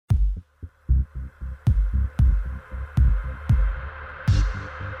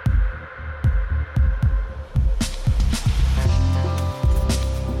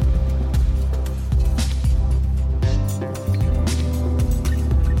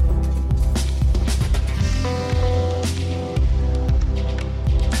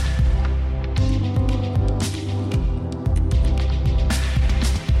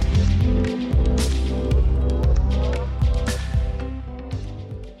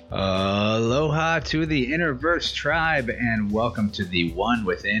Aloha to the Innerverse tribe, and welcome to the One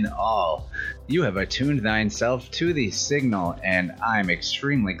Within All. You have attuned thine self to the signal, and I'm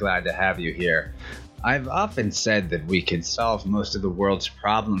extremely glad to have you here. I've often said that we could solve most of the world's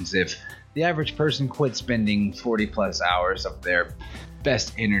problems if the average person quit spending 40 plus hours of their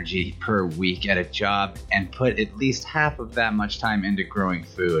best energy per week at a job and put at least half of that much time into growing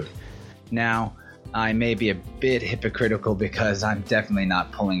food. Now, I may be a bit hypocritical because I'm definitely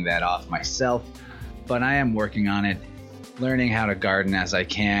not pulling that off myself, but I am working on it, learning how to garden as I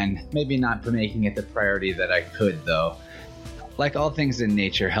can, maybe not making it the priority that I could though. Like all things in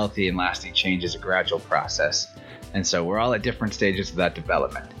nature, healthy and lasting change is a gradual process, and so we're all at different stages of that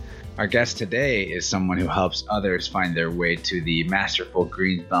development. Our guest today is someone who helps others find their way to the masterful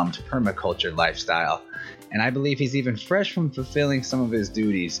green-thumbed permaculture lifestyle, and I believe he's even fresh from fulfilling some of his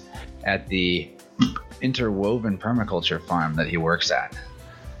duties at the interwoven permaculture farm that he works at.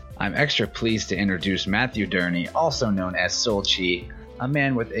 I'm extra pleased to introduce Matthew Durney, also known as Soul Chi, a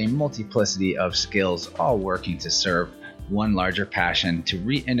man with a multiplicity of skills, all working to serve one larger passion: to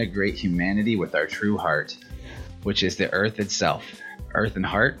reintegrate humanity with our true heart, which is the earth itself. Earth and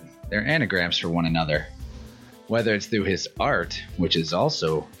heart, they're anagrams for one another. Whether it's through his art, which is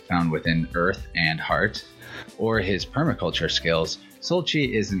also found within earth and heart, or his permaculture skills, Soul Chi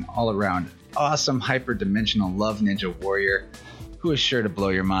is an all-around awesome hyper-dimensional love ninja warrior who is sure to blow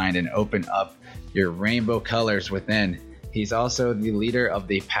your mind and open up your rainbow colors within. He's also the leader of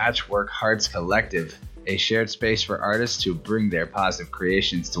the Patchwork Hearts Collective, a shared space for artists to bring their positive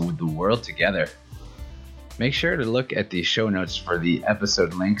creations to the world together. Make sure to look at the show notes for the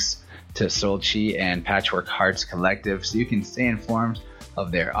episode links to Soul Chi and Patchwork Hearts Collective so you can stay informed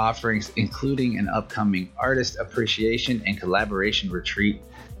of their offerings, including an upcoming artist appreciation and collaboration retreat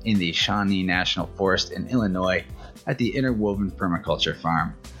in the Shawnee National Forest in Illinois at the Interwoven Permaculture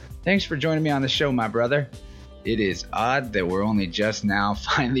Farm. Thanks for joining me on the show, my brother. It is odd that we're only just now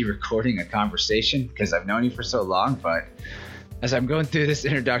finally recording a conversation because I've known you for so long, but as I'm going through this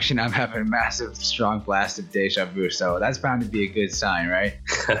introduction, I'm having a massive, strong blast of deja vu, so that's bound to be a good sign, right?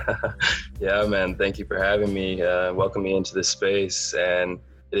 Yeah, man. Thank you for having me. Welcome me into this space, and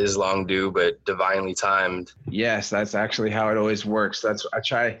it is long due, but divinely timed. Yes, that's actually how it always works. I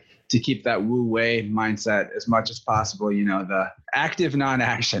try to keep that Wu Wei mindset as much as possible, the active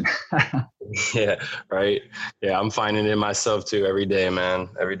non-action. Yeah, right. Yeah, I'm finding it myself too every day, man.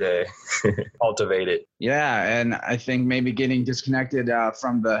 Every day. Cultivate it. Yeah, and I think maybe getting disconnected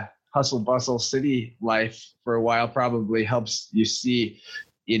from the hustle bustle city life for a while probably helps you see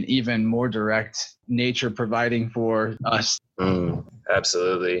in even more direct nature providing for us.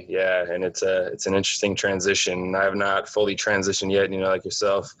 Absolutely. Yeah. And it's an interesting transition. I have not fully transitioned yet, like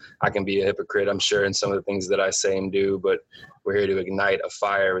yourself. I can be a hypocrite, I'm sure, in some of the things that I say and do, but we're here to ignite a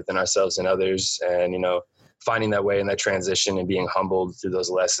fire within ourselves and others. And, finding that way in that transition and being humbled through those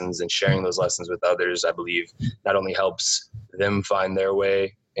lessons and sharing those lessons with others, I believe not only helps them find their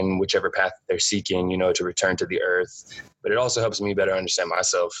way in whichever path they're seeking, to return to the earth, but it also helps me better understand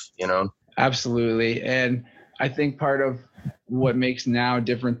myself, Absolutely. And I think part of what makes now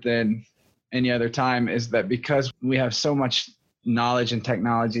different than any other time is that because we have so much knowledge and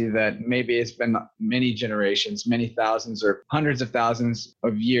technology that maybe it's been many generations, many thousands or hundreds of thousands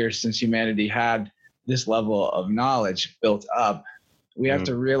of years since humanity had this level of knowledge built up, we have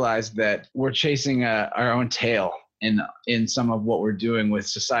to realize that we're chasing our own tail in some of what we're doing with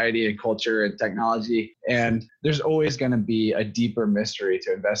society and culture and technology. And there's always going to be a deeper mystery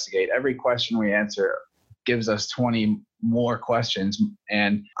to investigate. Every question we answer gives us 20 more questions.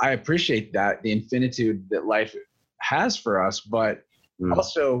 And I appreciate that, the infinitude that life has for us. But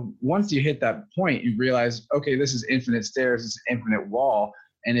also, once you hit that point, you realize, okay, this is infinite stairs, this is infinite wall.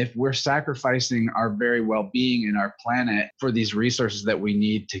 And if we're sacrificing our very well-being and our planet for these resources that we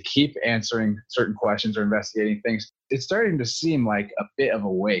need to keep answering certain questions or investigating things, it's starting to seem like a bit of a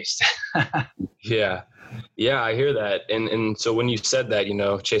waste. Yeah. Yeah, I hear that. And so when you said that,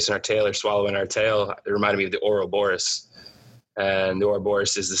 chasing our tail or swallowing our tail, it reminded me of the Ouroboros. And the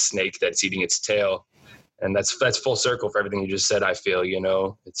Ouroboros is the snake that's eating its tail. And that's full circle for everything you just said, I feel,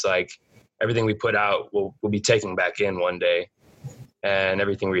 It's like everything we put out, we'll be taking back in one day. And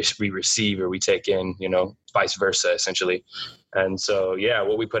everything we receive or we take in, vice versa, essentially. And so, yeah,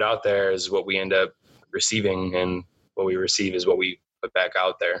 what we put out there is what we end up receiving, and what we receive is what we put back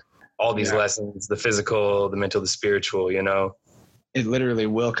out there. All these lessons, the physical, the mental, the spiritual, It literally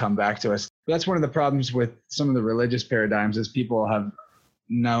will come back to us. That's one of the problems with some of the religious paradigms is people have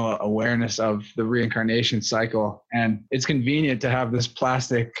no awareness of the reincarnation cycle. And it's convenient to have this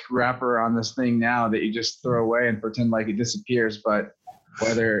plastic wrapper on this thing now that you just throw away and pretend like it disappears. But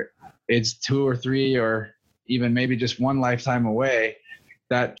whether it's 2 or 3 or even maybe just one lifetime away,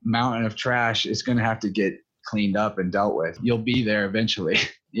 that mountain of trash is going to have to get cleaned up and dealt with. You'll be there eventually.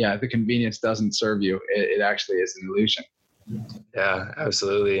 Yeah, the convenience doesn't serve you. It actually is an illusion. Yeah,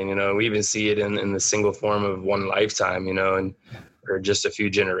 absolutely. And, we even see it in the single form of one lifetime, and or just a few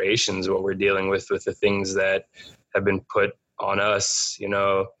generations, what we're dealing with the things that have been put on us.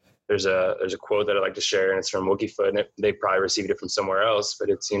 There's a quote that I like to share, and it's from Wookiefoot, and they probably received it from somewhere else, but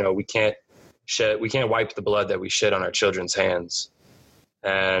it's, we can't wipe the blood that we shed on our children's hands.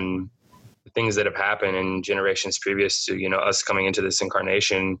 And the things that have happened in generations previous to, us coming into this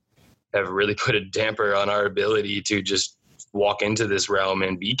incarnation have really put a damper on our ability to just walk into this realm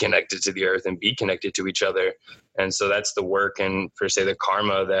and be connected to the earth and be connected to each other. And so that's the work and per se the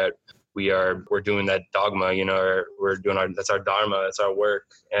karma that we're doing, that dogma, that's our dharma, that's our work,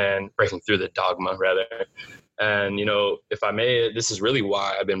 and breaking through the dogma rather. And, if I may, this is really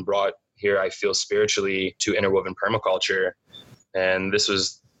why I've been brought here, I feel, spiritually, to Interwoven Permaculture. And this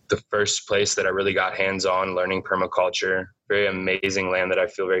was the first place that I really got hands-on learning permaculture. Very amazing land that I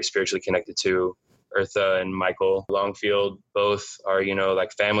feel very spiritually connected to. Eartha and Michael Longfield both are,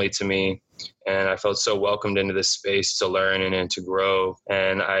 like family to me. And I felt so welcomed into this space to learn and to grow.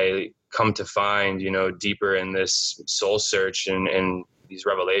 And I come to find, deeper in this soul search and these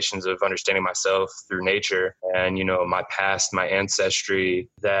revelations of understanding myself through nature and, my past, my ancestry,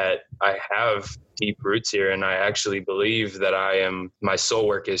 that I have deep roots here. And I actually believe that my soul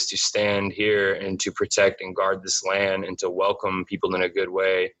work is to stand here and to protect and guard this land and to welcome people in a good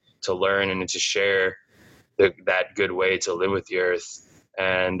way, to learn and to share that good way to live with the earth.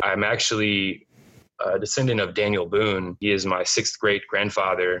 And I'm actually a descendant of Daniel Boone. He is my 6th great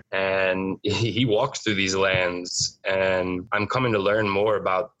grandfather, and he walked through these lands. And I'm coming to learn more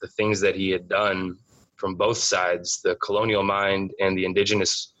about the things that he had done from both sides, the colonial mind and the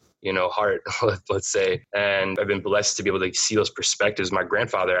indigenous heart, let's say. And I've been blessed to be able to see those perspectives. My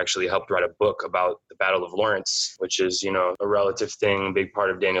grandfather actually helped write a book about the Battle of Lawrence, which is, a relative thing, a big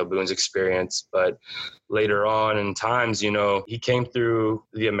part of Daniel Boone's experience. But later on in times, he came through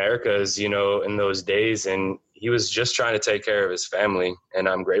the Americas, in those days, and he was just trying to take care of his family. And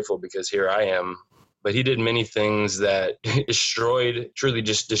I'm grateful because here I am. But he did many things that truly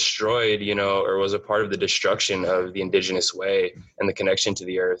destroyed, or was a part of the destruction of the indigenous way and the connection to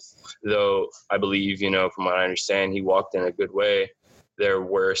the earth. Though I believe, from what I understand, he walked in a good way. There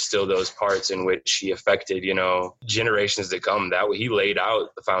were still those parts in which he affected, generations to come. That he laid out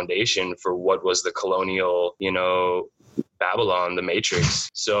the foundation for what was the colonial, Babylon, the Matrix.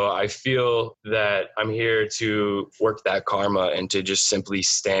 So I feel that I'm here to work that karma and to just simply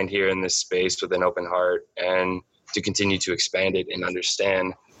stand here in this space with an open heart and to continue to expand it and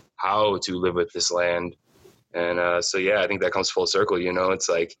understand how to live with this land. And I think that comes full circle. It's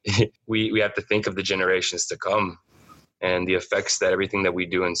like we have to think of the generations to come and the effects that everything that we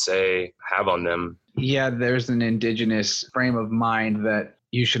do and say have on them. Yeah, there's an indigenous frame of mind that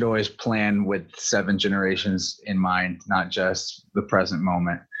you should always plan with 7 generations in mind, not just the present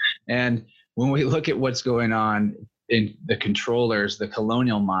moment. And when we look at what's going on in the controllers, the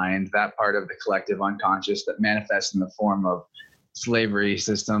colonial mind, that part of the collective unconscious that manifests in the form of slavery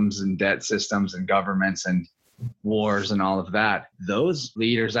systems and debt systems and governments and wars and all of that, those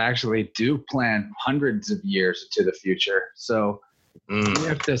leaders actually do plan hundreds of years into the future. So we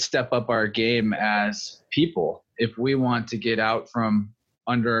have to step up our game as people if we want to get out from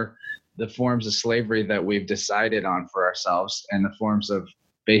under the forms of slavery that we've decided on for ourselves and the forms of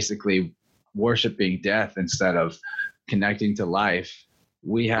basically worshiping death instead of connecting to life.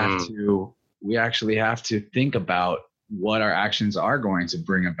 We actually have to think about what our actions are going to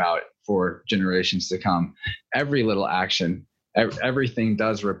bring about for generations to come. Every little action, everything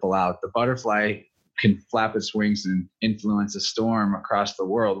does ripple out. The butterfly can flap its wings and influence a storm across the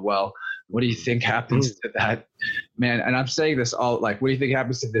world. Well, what do you think happens to that, man? And I'm saying this all like, what do you think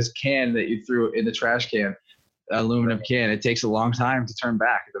happens to this can that you threw in the trash can, aluminum can? It takes a long time to turn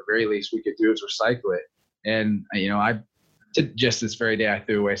back. At the very least we could do is recycle it. And, just this very day, I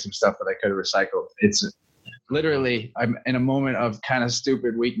threw away some stuff that I could have recycled. It's literally, I'm in a moment of kind of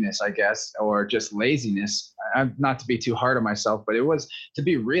stupid weakness, I guess, or just laziness. I'm not to be too hard on myself, but it was, to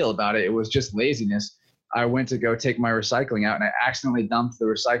be real about it, it was just laziness. I went to go take my recycling out and I accidentally dumped the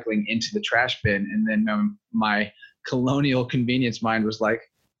recycling into the trash bin. And then my colonial convenience mind was like,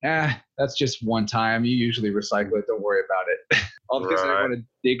 that's just one time. You usually recycle it. Don't worry about it. All because I want to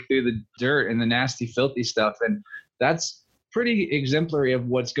dig through the dirt and the nasty, filthy stuff. And that's pretty exemplary of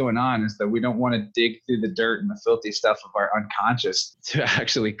what's going on, is that we don't want to dig through the dirt and the filthy stuff of our unconscious to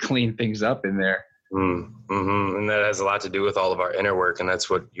actually clean things up in there. And that has a lot to do with all of our inner work. And that's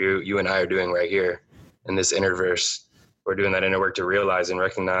what you and I are doing right here in this innerverse. We're doing that inner work to realize and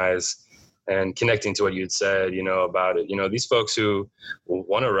recognize, and connecting to what you'd said, about it. These folks who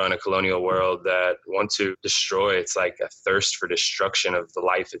want to run a colonial world, that want to destroy, it's like a thirst for destruction of the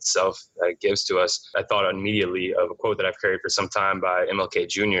life itself that it gives to us. I thought immediately of a quote that I've carried for some time by MLK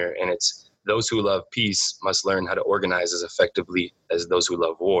Jr., and it's, "Those who love peace must learn how to organize as effectively as those who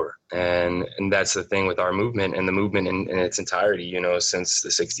love war." And that's the thing with our movement, and the movement in its entirety, since the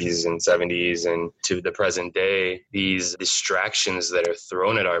 60s and 70s and to the present day, these distractions that are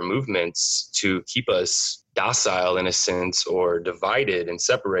thrown at our movements to keep us docile in a sense, or divided and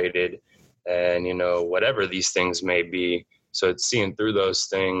separated, and, whatever these things may be. So it's seeing through those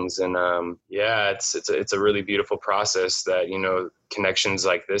things. And it's a really beautiful process that, connections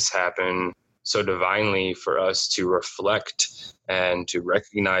like this happen so divinely for us to reflect and to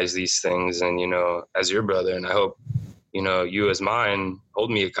recognize these things. And, as your brother, and I hope, you as mine,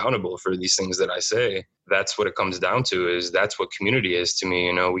 hold me accountable for these things that I say. That's what it comes down to, is that's what community is to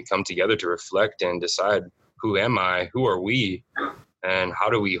me. We come together to reflect and decide, who am I? Who are we? And how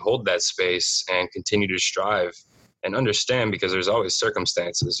do we hold that space and continue to strive and understand, because there's always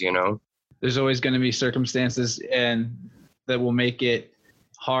circumstances, There's always going to be circumstances, and that will make it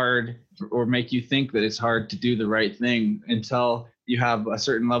hard, or make you think that it's hard to do the right thing until you have a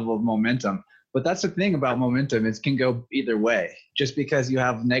certain level of momentum. But that's the thing about momentum, it can go either way. Just because you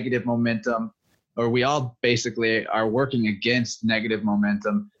have negative momentum, or we all basically are working against negative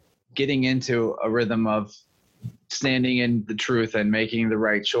momentum, getting into a rhythm of standing in the truth and making the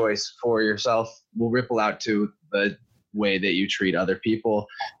right choice for yourself will ripple out to the way that you treat other people,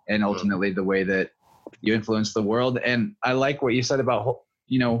 and ultimately the way that you influence the world. And I like what you said about,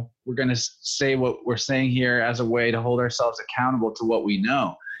 we're going to say what we're saying here as a way to hold ourselves accountable to what we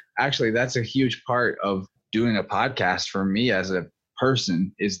know. Actually, that's a huge part of doing a podcast for me as a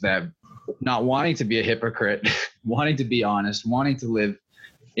person, is that not wanting to be a hypocrite, wanting to be honest, wanting to live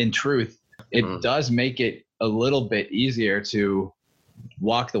in truth. It does make it a little bit easier to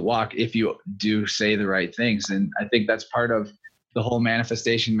walk the walk if you do say the right things. And I think that's part of the whole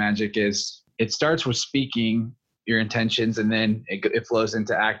manifestation magic, is it starts with speaking your intentions, and then it flows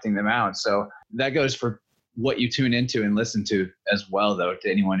into acting them out. So that goes for what you tune into and listen to as well, though,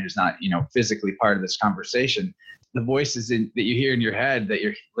 to anyone who's not, physically part of this conversation. The voices that you hear in your head, that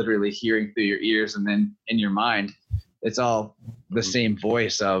you're literally hearing through your ears and then in your mind, it's all the same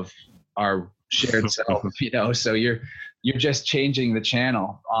voice of our shared self, so you're just changing the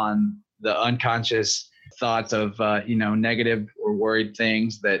channel on the unconscious thoughts of, negative or worried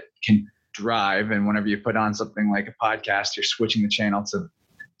things that can drive. And whenever you put on something like a podcast, you're switching the channel to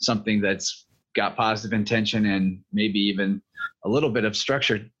something that's got positive intention and maybe even a little bit of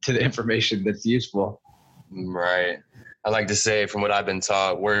structure to the information that's useful. Right. I like to say, from what I've been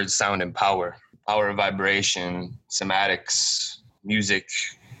taught, words, sound, and power of vibration, somatics, music,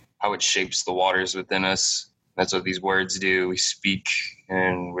 how it shapes the waters within us. That's what these words do. We speak,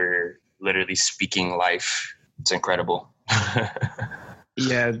 and we're literally speaking life. It's incredible.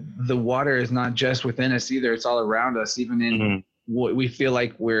 Yeah, the water is not just within us either. It's all around us, even in what we feel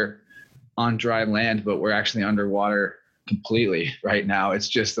like we're on dry land, but we're actually underwater completely right now. It's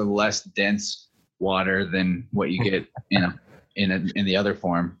just a less dense water than what you get in the other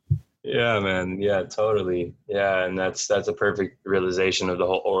form. Yeah, man. Yeah, totally. Yeah. And that's a perfect realization of the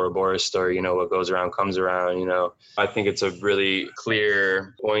whole Ouroboros story. What goes around comes around. I think it's a really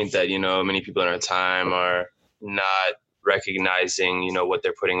clear point that, many people in our time are not recognizing, what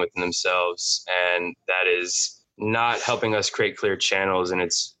they're putting within themselves. And that is not helping us create clear channels, and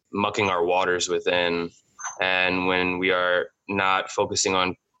it's mucking our waters within. And when we are not focusing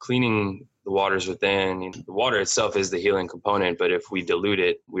on cleaning the waters within, the water itself is the healing component, but if we dilute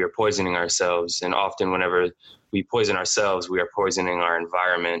it, we are poisoning ourselves. And often whenever we poison ourselves, we are poisoning our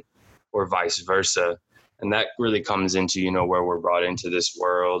environment, or vice versa. And that really comes into, where we're brought into this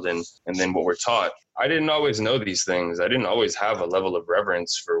world, and then what we're taught. I didn't always know these things. I didn't always have a level of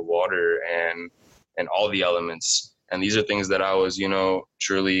reverence for water and all the elements. And these are things that I was,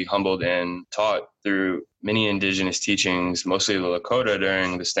 truly humbled and taught through many indigenous teachings, mostly the Lakota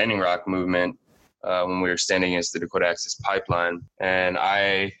during the Standing Rock movement, when we were standing against the Dakota Access Pipeline. And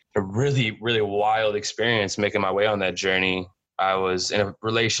a really, really wild experience making my way on that journey. I was in a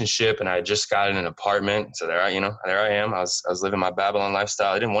relationship, and I had just gotten an apartment. So there I am. I was living my Babylon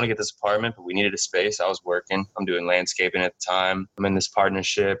lifestyle. I didn't want to get this apartment, but we needed a space. I was working. I'm doing landscaping at the time. I'm in this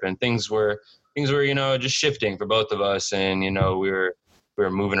partnership, and things were, just shifting for both of us. And, we were we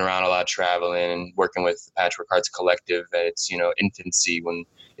were moving around a lot, traveling and working with the Patchwork Hearts Collective at its, infancy when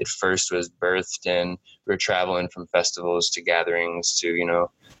it first was birthed. And we were traveling from festivals to gatherings to,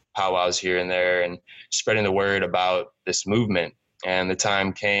 powwows here and there and spreading the word about this movement. And the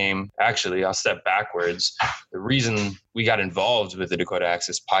time came, actually, I'll step backwards. The reason we got involved with the Dakota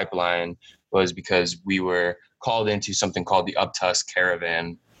Access Pipeline was because we were called into something called the Up to Us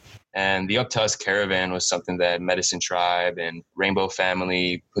Caravan. And the Up to Us Caravan was something that Medicine Tribe and Rainbow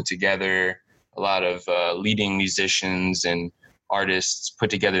Family put together. A lot of leading musicians and artists put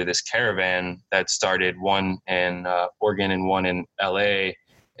together this caravan that started one in Oregon and one in LA.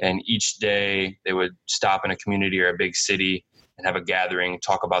 And each day they would stop in a community or a big city and have a gathering,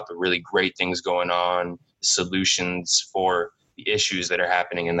 talk about the really great things going on, the solutions for the issues that are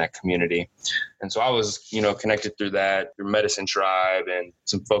happening in that community. And so I was, connected through that, through Medicine Tribe and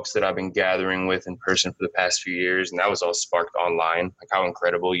some folks that I've been gathering with in person for the past few years. And that was all sparked online. Like how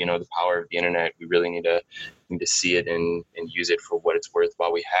incredible, the power of the internet. We really need to see it and use it for what it's worth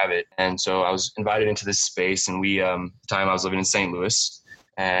while we have it. And so I was invited into this space, and the time I was living in St. Louis,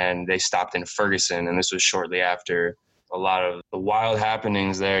 and they stopped in Ferguson. And this was shortly after a lot of the wild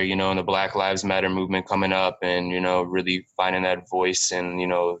happenings there, and the Black Lives Matter movement coming up and, really finding that voice and,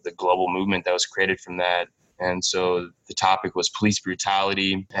 the global movement that was created from that. And so the topic was police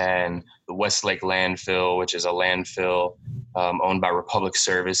brutality and the Westlake landfill, which is a landfill owned by Republic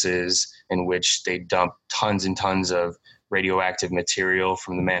Services, in which they dump tons and tons of radioactive material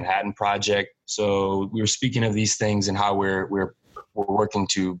from the Manhattan Project. So we were speaking of these things and how we're working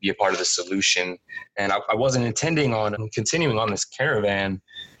to be a part of the solution. And I wasn't intending on continuing on this caravan.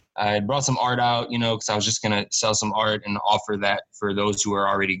 I brought some art out, because I was just going to sell some art and offer that for those who are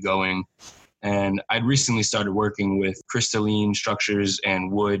already going. And I'd recently started working with crystalline structures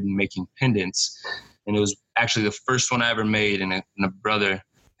and wood and making pendants. And it was actually the first one I ever made. And a brother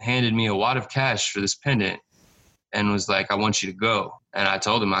handed me a wad of cash for this pendant and was like, I want you to go. And I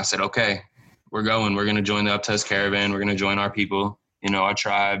told him, I said, okay, we're going. We're going to join the Up to Us Caravan. We're going to join our people, our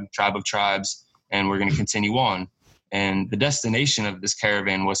tribe of tribes, and we're going to continue on. And the destination of this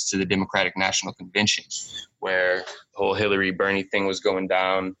caravan was to the Democratic National Convention, where the whole Hillary Bernie thing was going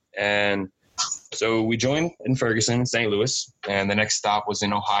down. And so we joined in Ferguson, St. Louis, and the next stop was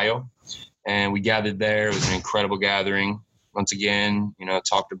in Ohio. And we gathered there. It was an incredible gathering. Once again,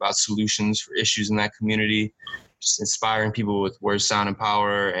 talked about solutions for issues in that community, just inspiring people with words, sound, and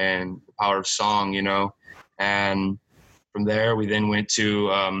power, and the power of song, And from there, we then went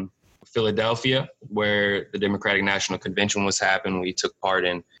to Philadelphia, where the Democratic National Convention was happening. We took part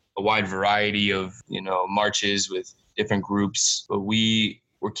in a wide variety of, marches with different groups, but we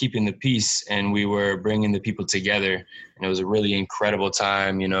were keeping the peace and we were bringing the people together. And it was a really incredible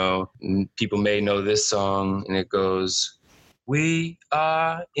time, People may know this song, and it goes, we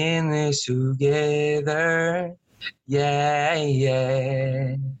are in this together. Yeah,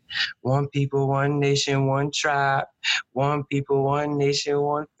 yeah. One people, one nation, one tribe. One people, one nation,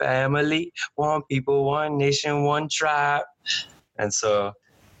 one family. One people, one nation, one tribe. And so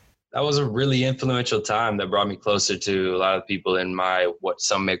that was a really influential time that brought me closer to a lot of people in my, what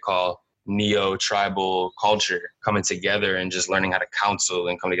some may call, neo-tribal culture, coming together and just learning how to counsel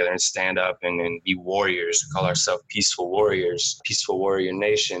and come together and stand up and be warriors. We call ourselves peaceful warriors, peaceful warrior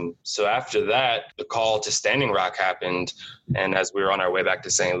nation. So after that, the call to Standing Rock happened. And as we were on our way back to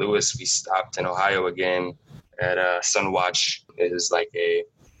St. Louis, we stopped in Ohio again at Sunwatch. It is like a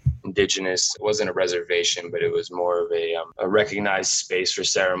indigenous, it wasn't a reservation, but it was more of a recognized space for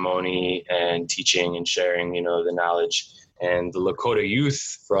ceremony and teaching and sharing, the knowledge. And the Lakota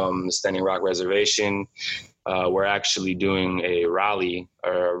youth from the Standing Rock Reservation were actually doing a rally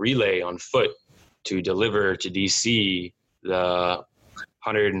or a relay on foot to deliver to DC the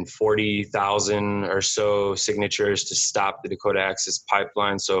 140,000 or so signatures to stop the Dakota Access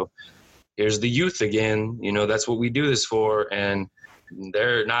Pipeline. So here's the youth again, that's what we do this for. And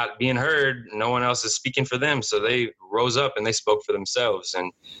they're not being heard. No one else is speaking for them. So they rose up and they spoke for themselves.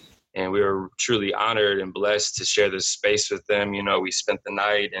 And we were truly honored and blessed to share this space with them. We spent the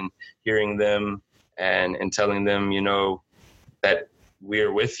night and hearing them and telling them, that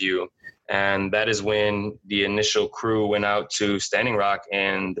we're with you. And that is when the initial crew went out to Standing Rock,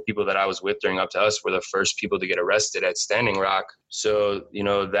 and the people that I was with during Up to Us were the first people to get arrested at Standing Rock. So,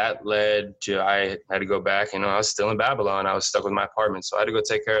 that led to, I had to go back, I was still in Babylon. I was stuck with my apartment. So I had to go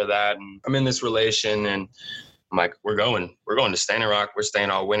take care of that. And I'm in this relation, and I'm like, we're going to Standing Rock. We're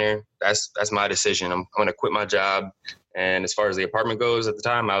staying all winter. That's my decision. I'm going to quit my job. And as far as the apartment goes at the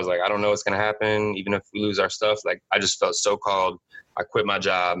time, I was like, I don't know what's going to happen. Even if we lose our stuff, like I just felt so called. I quit my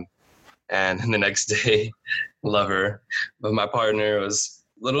job. And the next day, love her, but my partner was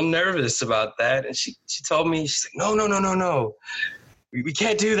little nervous about that. And she told me, she's like, no. We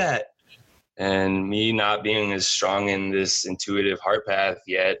can't do that. And me not being as strong in this intuitive heart path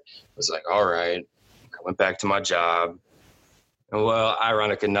yet was like, all right. I went back to my job. And well,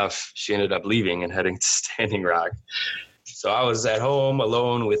 ironic enough, she ended up leaving and heading to Standing Rock. So I was at home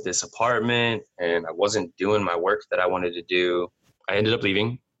alone with this apartment, and I wasn't doing my work that I wanted to do. I ended up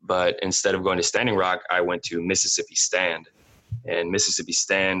leaving, but instead of going to Standing Rock, I went to Mississippi Stand. And Mississippi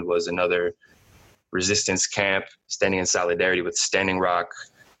Stand was another resistance camp standing in solidarity with Standing Rock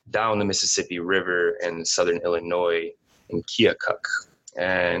down the Mississippi River in southern Illinois in Keokuk.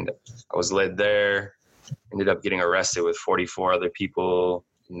 And I was led there, ended up getting arrested with 44 other people.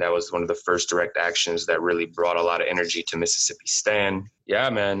 And that was one of the first direct actions that really brought a lot of energy to Mississippi Stand. Yeah,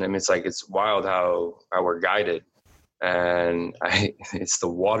 man. I mean, it's wild how we're guided. And it's the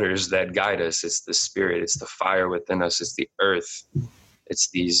waters that guide us. It's the spirit. It's the fire within us. It's the earth. It's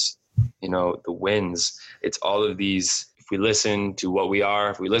these, the winds. It's all of these. If we listen to what we are,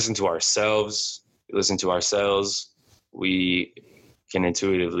 if we listen to ourselves, we can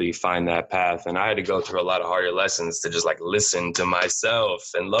intuitively find that path. And I had to go through a lot of harder lessons to just like listen to myself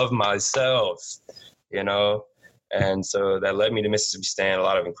and love myself, And so that led me to Mississippi Stand. A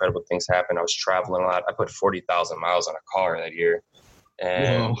lot of incredible things happened. I was traveling a lot. I put 40,000 miles on a car that year.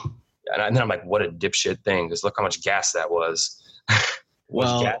 And then I'm like, what a dipshit thing. Because look how much gas that was.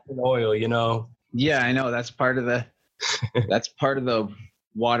 Gas and oil, Yeah, I know. That's part of the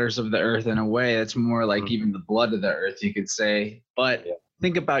waters of the earth in a way. That's more like even the blood of the earth, you could say. But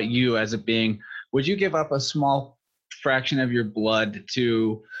think about you as a being. Would you give up a small fraction of your blood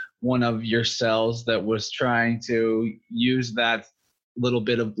to one of your cells that was trying to use that little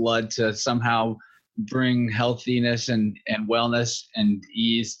bit of blood to somehow bring healthiness and wellness and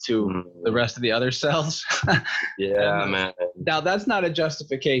ease to the rest of the other cells? Yeah, man. Now, that's not a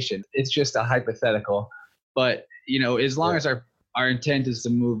justification. It's just a hypothetical. But, as long as our intent is to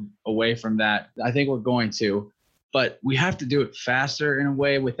move away from that, I think we're going to. But we have to do it faster in a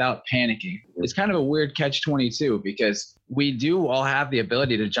way without panicking. It's kind of a weird catch-22 because we do all have the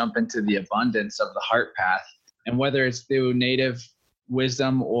ability to jump into the abundance of the heart path. And whether it's through native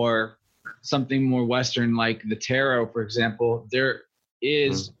wisdom or something more Western like the tarot, for example, there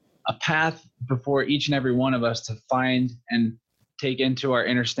is a path before each and every one of us to find and take into our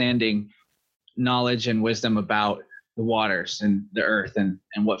understanding knowledge and wisdom about the waters and the earth and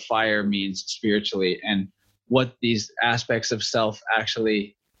what fire means spiritually and what these aspects of self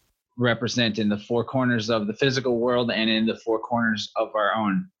actually represent in the four corners of the physical world and in the four corners of our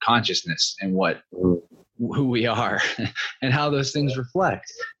own consciousness and who we are and how those things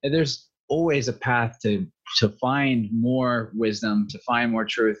reflect. And there's always a path to find more wisdom, to find more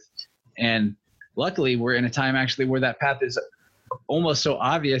truth. And luckily we're in a time actually where that path is almost so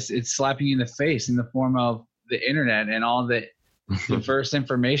obvious it's slapping you in the face in the form of the internet and all the diverse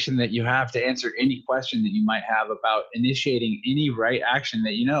information that you have to answer any question that you might have about initiating any right action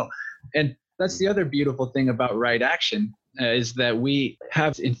that you know. And that's the other beautiful thing about right action is that we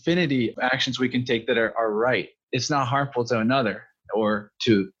have infinity of actions we can take that are right. It's not harmful to another or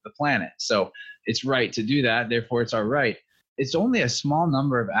to the planet. So it's right to do that. Therefore, it's our right. It's only a small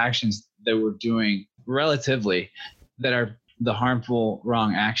number of actions that we're doing relatively that are the harmful,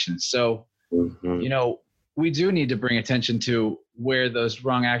 wrong actions. So, we do need to bring attention to where those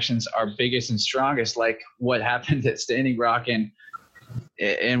wrong actions are biggest and strongest, like what happened at Standing Rock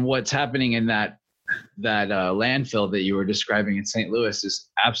and what's happening in that landfill that you were describing in St. Louis is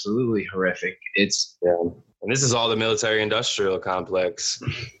absolutely horrific. It's and this is all the military-industrial complex,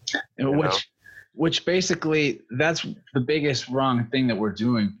 which basically that's the biggest wrong thing that we're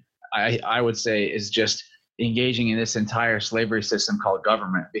doing. I would say is just engaging in this entire slavery system called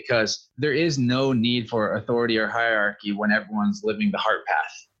government, because there is no need for authority or hierarchy when everyone's living the heart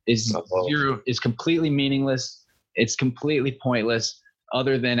path. Is completely meaningless. It's completely pointless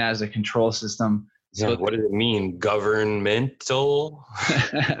other than as a control system. So what does it mean? Governmental?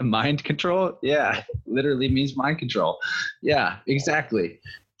 Mind control? Yeah, literally means mind control. Yeah, exactly.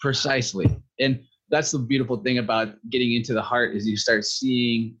 Precisely. And that's the beautiful thing about getting into the heart is you start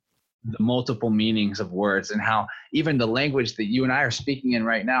seeing the multiple meanings of words and how even the language that you and I are speaking in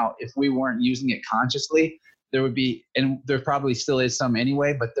right now, if we weren't using it consciously, there would be, and there probably still is some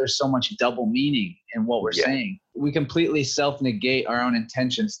anyway, but there's so much double meaning in what we're saying. We completely self-negate our own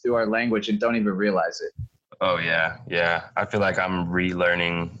intentions through our language and don't even realize it. Oh, yeah. Yeah. I feel like I'm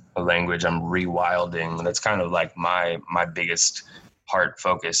relearning a language. I'm rewilding. That's kind of like my biggest heart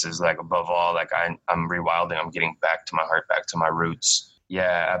focus is like above all, like I'm rewilding. I'm getting back to my heart, back to my roots.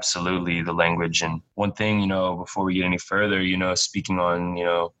 Yeah, absolutely. The language. And one thing, before we get any further, speaking on,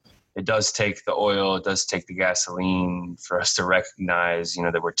 it does take the oil, it does take the gasoline for us to recognize,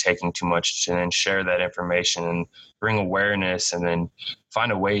 that we're taking too much, and then share that information and bring awareness, and then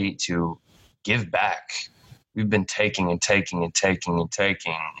find a way to give back. We've been taking and taking and taking and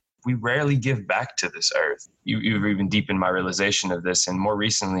taking. We rarely give back to this earth. You've even deepened my realization of this. And more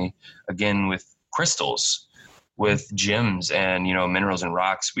recently, again, with crystals, with gems and, minerals and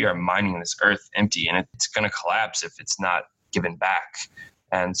rocks, we are mining this earth empty, and it's going to collapse if it's not given back.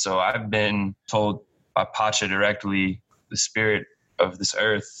 And so I've been told by Pacha directly, the spirit of this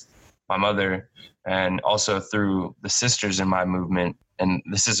earth, my mother, and also through the sisters in my movement and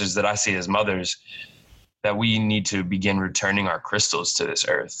the sisters that I see as mothers, that we need to begin returning our crystals to this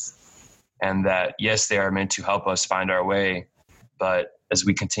earth. And that, yes, they are meant to help us find our way. But as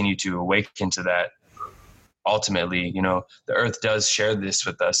we continue to awaken to that, ultimately, the earth does share this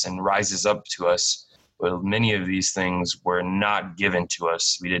with us and rises up to us. But many of these things were not given to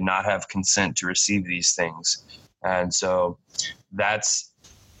us. We did not have consent to receive these things. And so the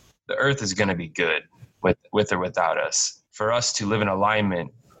earth is going to be good with or without us. For us to live in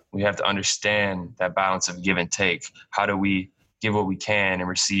alignment, we have to understand that balance of give and take. How do we give what we can and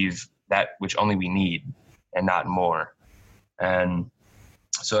receive that which only we need and not more? And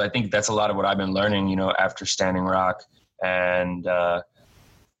so I think that's a lot of what I've been learning, after Standing Rock and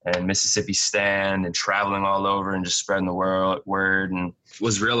Mississippi Stand and traveling all over and just spreading the word, and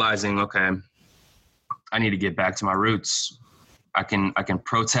was realizing, okay, I need to get back to my roots. I can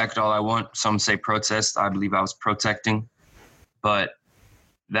protect all I want. Some say protest. I believe I was protecting, but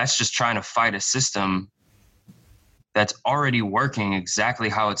that's just trying to fight a system that's already working exactly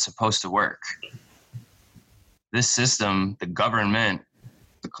how it's supposed to work. This system, the government,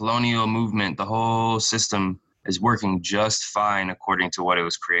 the colonial movement, the whole system is working just fine according to what it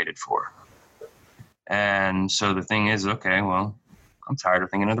was created for. And so the thing is, okay, well, I'm tired of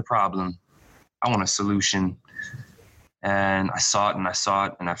thinking of the problem. I want a solution. And I sought and I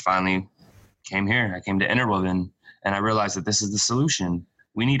sought, and I finally came here. I came to Interwoven, and I realized that this is the solution.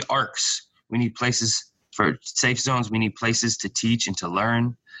 We need arcs. We need places for safe zones. We need places to teach and to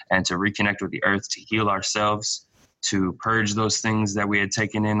learn and to reconnect with the earth, to heal ourselves, to purge those things that we had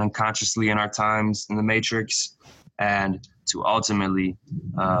taken in unconsciously in our times in the Matrix, and to ultimately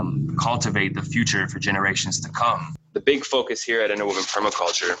cultivate the future for generations to come. The big focus here at Interwoven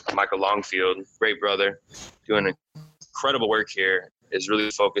Permaculture, Michael Longfield, great brother, doing incredible work here, is really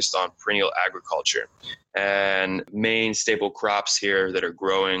focused on perennial agriculture. And main staple crops here that are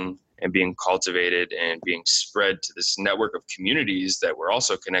growing and being cultivated and being spread to this network of communities that we're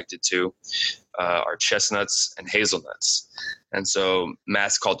also connected to are chestnuts and hazelnuts. And so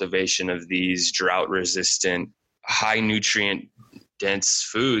mass cultivation of these drought-resistant, high-nutrient dense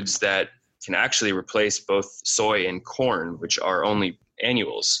foods that can actually replace both soy and corn, which are only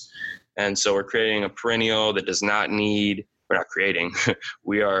annuals. And so we're creating a perennial that does not need, we're not creating,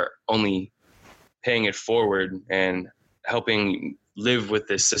 we are only paying it forward and helping live with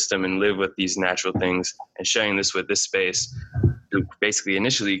this system and live with these natural things and sharing this with this space to basically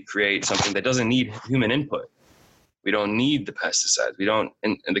initially create something that doesn't need human input. We don't need the pesticides. We don't,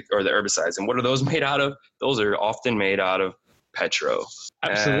 or the herbicides. And what are those made out of? Those are often made out of petro.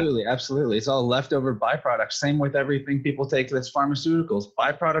 Absolutely. It's all leftover byproducts. Same with everything people take that's pharmaceuticals,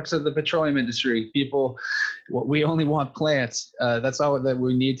 byproducts of the petroleum industry. We only want plants. That's all that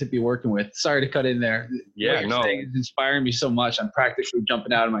we need to be working with. Sorry to cut in there. Yeah, no. It's inspiring me so much. I'm practically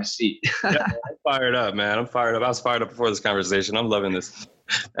jumping out of my seat. Yeah, I'm fired up, man. I'm fired up. I was fired up before this conversation. I'm loving this.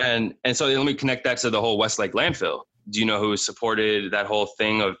 And so let me connect that to the whole Westlake landfill. Do you know who supported that whole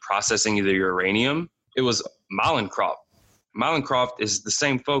thing of processing the uranium? It was Mallinckrodt. Mallinckrodt is the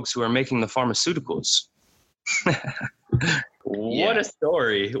same folks who are making the pharmaceuticals. What a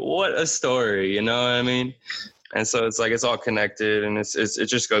story. What a story. You know what I mean? And so it's like, it's all connected, and it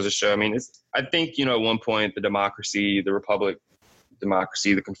just goes to show. I mean, I think, at one point, the democracy, the republic,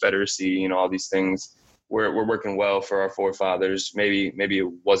 democracy, the confederacy, all these things, we're working well for our forefathers. Maybe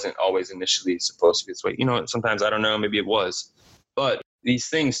it wasn't always initially supposed to be this way. Sometimes I don't know, maybe it was. But these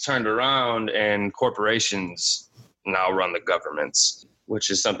things turned around, and corporations now run the governments,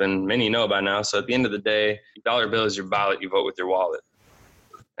 which is something many know by now. So at the end of the day, dollar bill is your ballot. You vote with your wallet.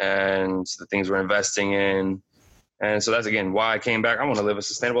 And the things we're investing in. And so that's, again, why I came back. I want to live a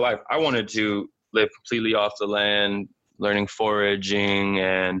sustainable life. I wanted to live completely off the land, learning foraging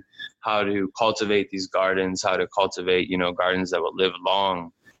and how to cultivate these gardens, how to cultivate, gardens that will live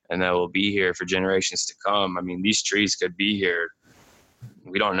long and that will be here for generations to come. I mean, these trees could be here,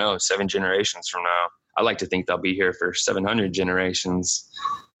 we don't know, 7 generations from now. I like to think they'll be here for 700 generations,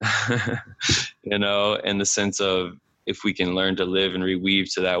 you know, in the sense of if we can learn to live and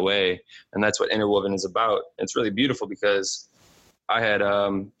reweave to that way. And that's what Interwoven is about. It's really beautiful because I had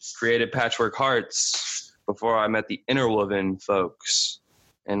created Patchwork Hearts before I met the Interwoven folks.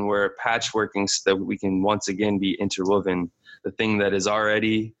 And we're patchworking so that we can once again be interwoven. The thing that is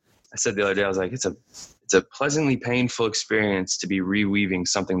already, I said the other day, I was like, it's a pleasantly painful experience to be reweaving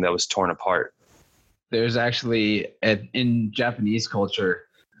something that was torn apart. There's actually, in Japanese culture,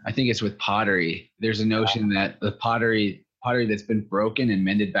 I think it's with pottery, there's a notion that the pottery that's been broken and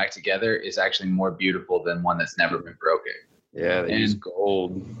mended back together is actually more beautiful than one that's never been broken. Yeah, they use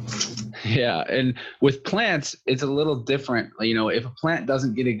gold. Yeah, and with plants, it's a little different. You know, if a plant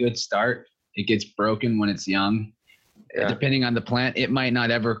doesn't get a good start, it gets broken when it's young. Yeah. Depending on the plant, it might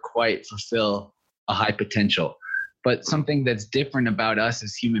not ever quite fulfill a high potential. But something that's different about us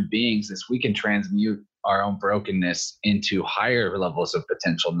as human beings is we can transmute our own brokenness into higher levels of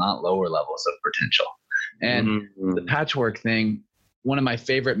potential, not lower levels of potential. And the patchwork thing, one of my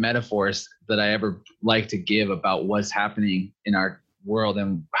favorite metaphors that I ever like to give about what's happening in our world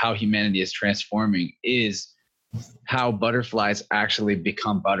and how humanity is transforming is how butterflies actually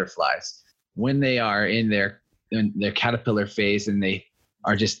become butterflies. When they are in their caterpillar phase and they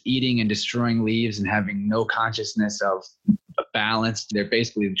are just eating and destroying leaves and having no consciousness of balance, they're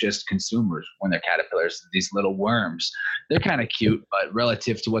basically just consumers when they're caterpillars, these little worms. They're kind of cute, but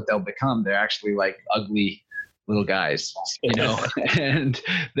relative to what they'll become, they're actually like ugly little guys, you know. And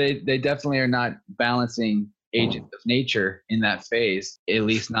they definitely are not balancing agents of nature in that phase, at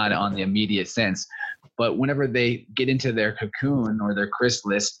least not on the immediate sense. But whenever they get into their cocoon or their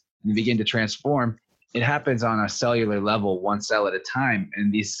chrysalis and begin to transform, it happens on a cellular level, one cell at a time.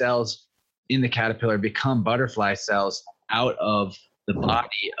 And these cells in the caterpillar become butterfly cells out of the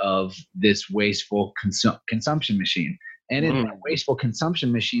body of this wasteful consumption machine. And in the wasteful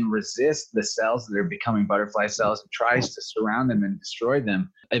consumption machine resists the cells that are becoming butterfly cells and tries to surround them and destroy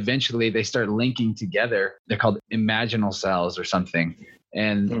them. Eventually, they start linking together. They're called imaginal cells or something.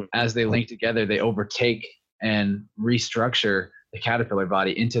 And as they link together, they overtake and restructure the caterpillar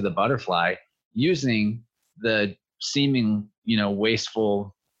body into the butterfly using the seeming, you know,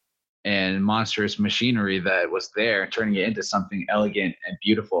 wasteful and monstrous machinery that was there, turning it into something elegant and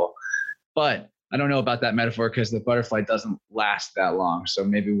beautiful. But I don't know about that metaphor because the butterfly doesn't last that long. So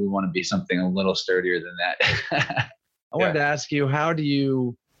maybe we want to be something a little sturdier than that. I wanted to ask you, what do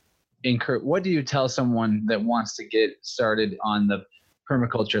you tell someone that wants to get started on the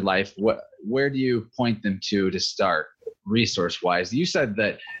permaculture life? Where do you point them to start resource-wise? You said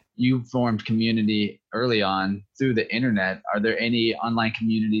that you formed community early on through the internet. Are there any online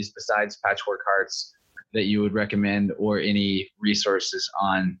communities besides Patchwork Hearts that you would recommend, or any resources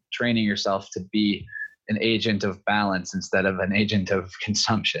on training yourself to be an agent of balance instead of an agent of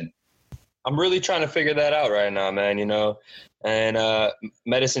consumption? I'm really trying to figure that out right now, man, you know, and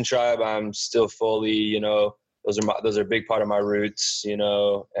Medicine Tribe, I'm still fully, you know, those are a big part of my roots, you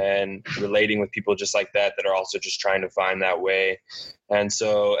know, and relating with people just like that are also just trying to find that way. And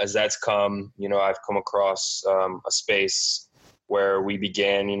so as that's come, you know, I've come across a space where we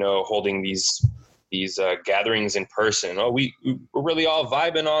began, you know, holding these gatherings in person. Oh, we're really all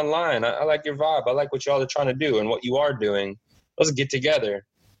vibing online. I like your vibe. I like what y'all are trying to do and what you are doing. Let's get together.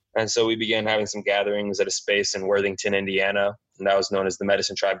 And so we began having some gatherings at a space in Worthington, Indiana, and that was known as the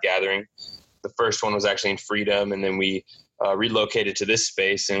Medicine Tribe Gathering. The first one was actually in Freedom, and then we relocated to this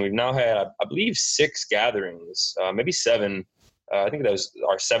space, and we've now had, I believe, 6 gatherings, maybe 7. I think that was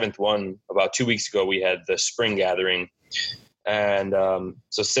our 7th one. About 2 weeks ago, we had the spring gathering. And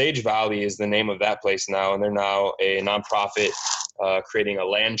so Sage Valley is the name of that place now, and they're now a nonprofit creating a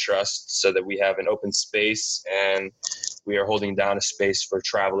land trust so that we have an open space, and we are holding down a space for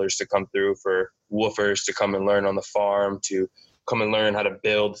travelers to come through, for woofers to come and learn on the farm, to come and learn how to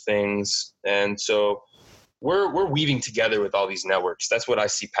build things. And so we're weaving together with all these networks. That's what I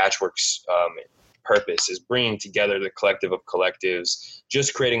see Patchwork's purpose is, bringing together the collective of collectives,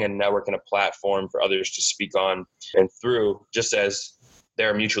 just creating a network and a platform for others to speak on and through, just as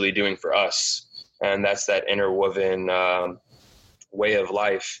they're mutually doing for us. And that's that interwoven way of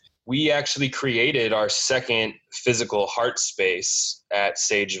life. We actually created our second physical heart space at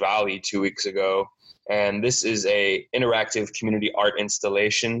Sage Valley 2 weeks ago. And this is a interactive community art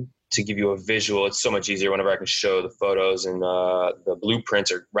installation. To give you a visual, it's so much easier whenever I can show the photos and the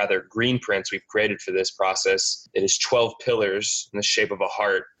blueprints, or rather green prints we've created for this process. It is 12 pillars in the shape of a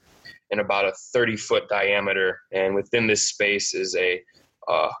heart and about a 30-foot diameter. And within this space is a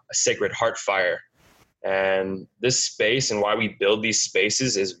sacred heart fire. And this space and why we build these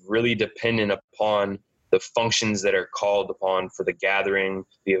spaces is really dependent upon the functions that are called upon for the gathering,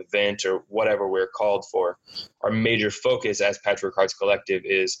 the event, or whatever we're called for. Our major focus as Patchwork Hearts Collective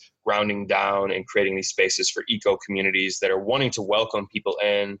is grounding down and creating these spaces for eco communities that are wanting to welcome people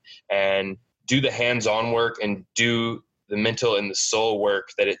in and do the hands-on work and do the mental and the soul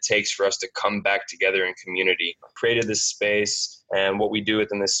work that it takes for us to come back together in community. Created this space, and what we do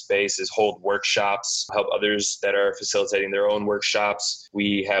within this space is hold workshops, help others that are facilitating their own workshops.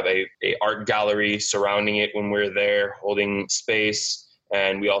 We have a art gallery surrounding it when we're there holding space.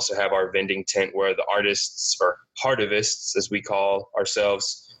 And we also have our vending tent where the artists, or heartivists as we call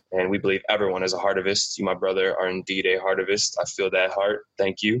ourselves, and we believe everyone is a heartivist. You, my brother, are indeed a heartivist. I feel that heart.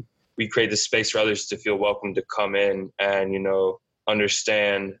 Thank you. We create this space for others to feel welcome to come in and,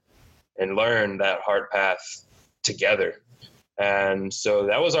 understand and learn that heart path together. And so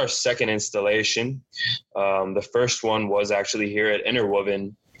that was our second installation. The first one was actually here at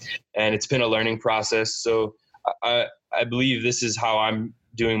Interwoven, and it's been a learning process. So I believe this is how I'm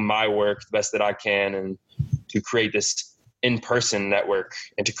doing my work the best that I can, and to create this in-person network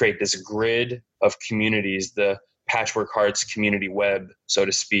and to create this grid of communities, the Patchwork Hearts community web, so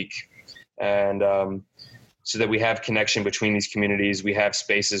to speak. And so that we have connection between these communities, we have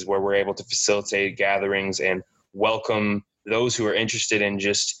spaces where we're able to facilitate gatherings and welcome those who are interested in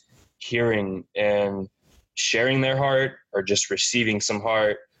just hearing and sharing their heart, or just receiving some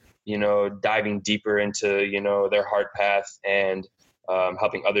heart, diving deeper into, their heart path, and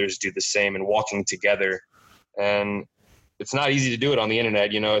helping others do the same and walking together. And it's not easy to do it on the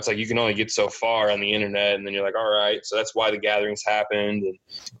internet. It's like you can only get so far on the internet, and then you're like, all right. So that's why the gatherings happened. And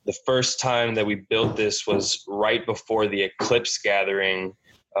the first time that we built this was right before the Eclipse gathering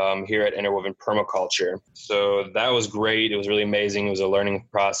here at Interwoven Permaculture. So that was great. It was really amazing. It was a learning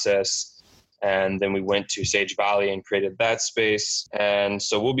process. And then we went to Sage Valley and created that space. And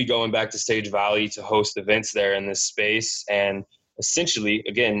so we'll be going back to Sage Valley to host events there in this space. And essentially,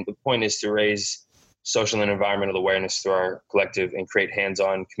 again, the point is to raise social and environmental awareness through our collective and create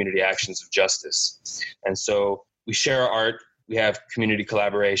hands-on community actions of justice. And so we share our art. We have community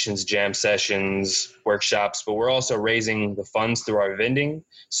collaborations, jam sessions, workshops, but we're also raising the funds through our vending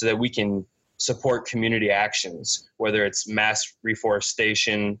so that we can support community actions, whether it's mass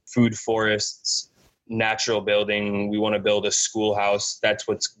reforestation, food forests, natural building. We want to build a schoolhouse. That's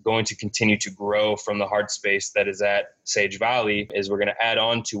what's going to continue to grow from the heart space that is at Sage Valley, is we're going to add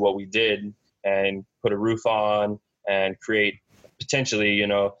on to what we did and put a roof on and create potentially,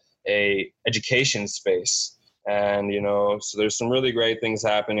 a education space. And, so there's some really great things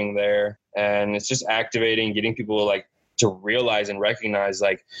happening there. And it's just activating, getting people to realize and recognize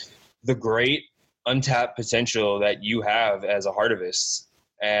the great untapped potential that you have as a heartivist,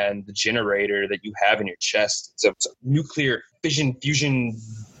 and the generator that you have in your chest. It's a nuclear fission fusion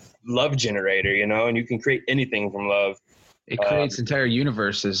love generator, and you can create anything from love. It creates entire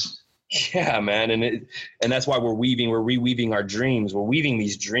universes. Yeah, man. And that's why we're reweaving our dreams. We're weaving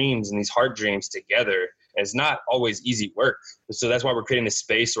these dreams and these heart dreams together. And it's not always easy work. So that's why we're creating this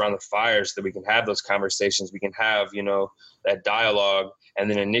space around the fire so that we can have those conversations. We can have, that dialogue, and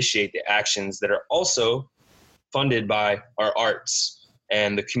then initiate the actions that are also funded by our arts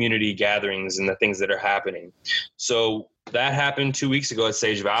and the community gatherings and the things that are happening. So that happened 2 weeks ago at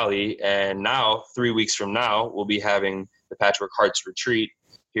Sage Valley. And now, 3 weeks from now, we'll be having the Patchwork Hearts Retreat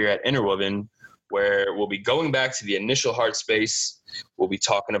here at Interwoven, where we'll be going back to the initial heart space. We'll be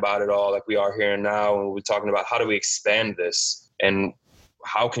talking about it all like we are here and now, and we'll be talking about how do we expand this, and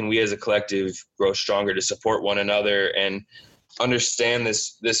how can we as a collective grow stronger to support one another and understand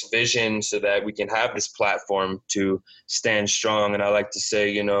this vision so that we can have this platform to stand strong. And I like to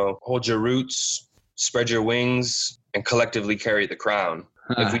say, hold your roots, spread your wings, and collectively carry the crown.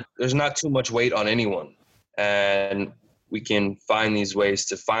 There's not too much weight on anyone, and we can find these ways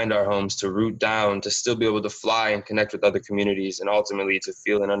to find our homes, to root down, to still be able to fly and connect with other communities, and ultimately to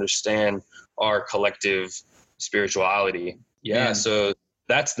feel and understand our collective spirituality. Yeah. So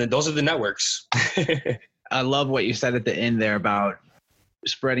those are the networks. I love what you said at the end there about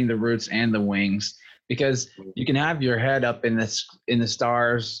spreading the roots and the wings, because you can have your head up in the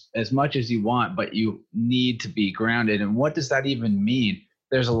stars as much as you want, but you need to be grounded. And what does that even mean?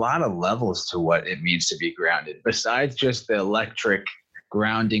 There's a lot of levels to what it means to be grounded, besides just the electric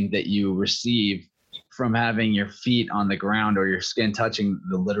grounding that you receive from having your feet on the ground or your skin touching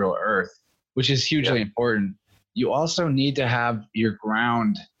the literal earth, which is hugely important. You also need to have your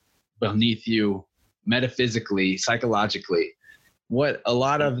ground beneath you metaphysically, psychologically. What a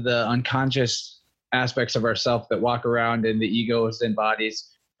lot of the unconscious aspects of ourself that walk around in the egos and bodies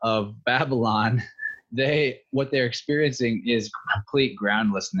of Babylon what they're experiencing is complete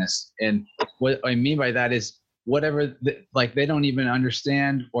groundlessness. And what I mean by that is whatever, like they don't even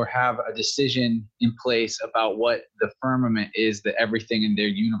understand or have a decision in place about what the firmament is that everything in their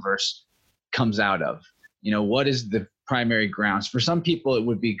universe comes out of. You know, what is the primary grounds? For some people, it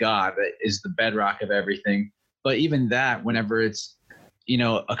would be God that is the bedrock of everything. But even that, whenever it's, you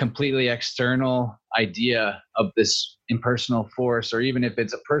know, a completely external idea of this impersonal force, or even if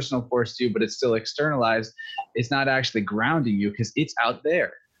it's a personal force to you, but it's still externalized, it's not actually grounding you because it's out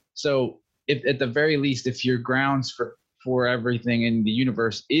there. So if at the very least, if your grounds for everything in the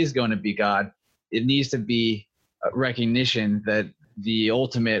universe is going to be God, it needs to be a recognition that the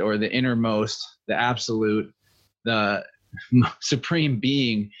ultimate or the innermost, the absolute, the supreme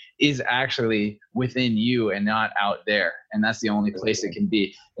being is actually within you and not out there. And that's the only place it can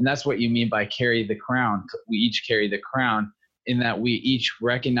be. And that's what you mean by carry the crown. We each carry the crown in that we each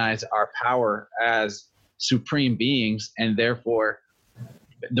recognize our power as supreme beings, and therefore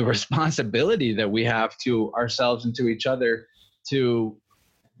the responsibility that we have to ourselves and to each other to,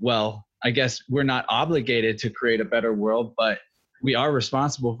 well, I guess we're not obligated to create a better world, but we are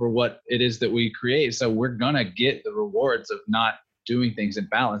responsible for what it is that we create. So we're going to get the rewards of not doing things in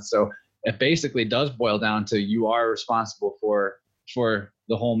balance. So it basically does boil down to you are responsible for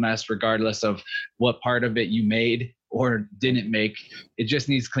the whole mess, regardless of what part of it you made or didn't make. It just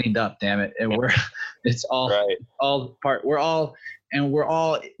needs cleaned up, damn it. And it's all, Right. we're all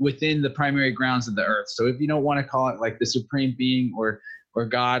within the primary grounds of the earth. So if you don't want to call it like the supreme being or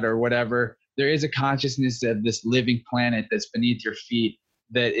God or whatever, there is a consciousness of this living planet that's beneath your feet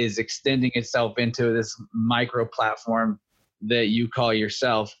that is extending itself into this micro platform that you call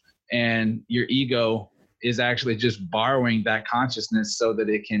yourself. And your ego is actually just borrowing that consciousness so that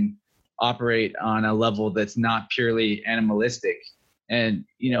it can operate on a level that's not purely animalistic. And,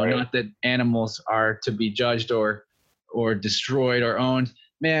 you know, not that animals are to be judged or destroyed or owned.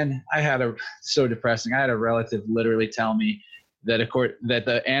 Man, so depressing. I had a relative literally tell me that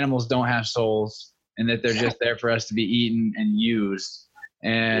the animals don't have souls and that they're just there for us to be eaten and used.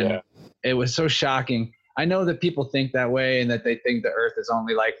 And It was so shocking. I know that people think that way and that they think the earth is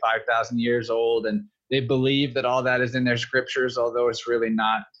only like 5,000 years old, and they believe that all that is in their scriptures, although it's really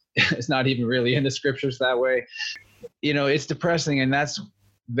not. It's not even really in the scriptures that way. You know, it's depressing. And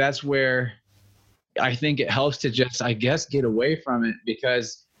that's where I think it helps to just, I guess, get away from it,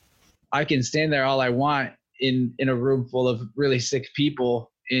 because I can stand there all I want in a room full of really sick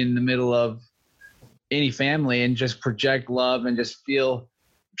people in the middle of any family and just project love and just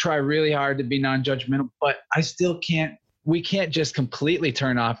try really hard to be non-judgmental. But we can't just completely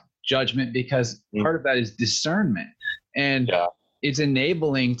turn off judgment, because part of that is discernment. And it's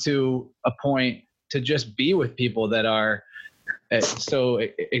enabling to a point to just be with people that are so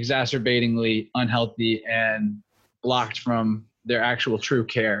exacerbatingly unhealthy and blocked from their actual true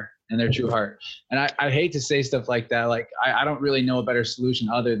care and their true heart. And I hate to say stuff like that. Like, I don't really know a better solution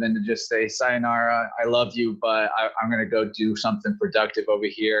other than to just say, sayonara, I love you, but I'm going to go do something productive over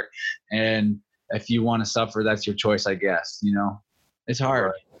here. And if you want to suffer, that's your choice, I guess. You know, it's hard.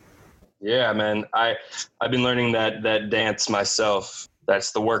 Right. Yeah, man. I've been learning that dance myself.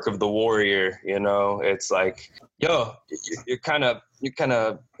 That's the work of the warrior. You know, it's like, yo, you're kind of, I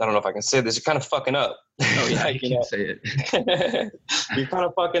don't know if I can say this, you're kind of fucking up. Oh yeah, you can say it. You're kind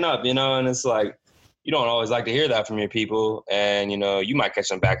of fucking up, you know, and it's like, you don't always like to hear that from your people. And, you know, you might catch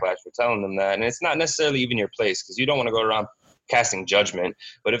some backlash for telling them that. And it's not necessarily even your place, because you don't want to go around casting judgment.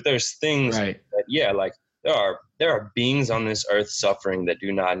 But if there's things that, like there are beings on this earth suffering that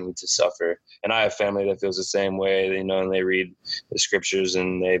do not need to suffer. And I have family that feels the same way, you know, and they read the scriptures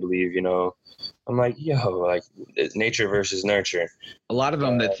and they believe, you know, I'm like, yo, like nature versus nurture. A lot of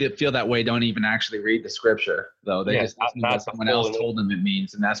them that feel that way don't even actually read the scripture, though. They just listen to what someone else told them it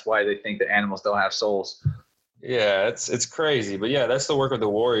means, and that's why they think that animals don't have souls. Yeah, it's crazy, but yeah, that's the work of the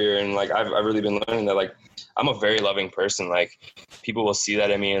warrior. And like I've really been learning that, like, I'm a very loving person. Like, people will see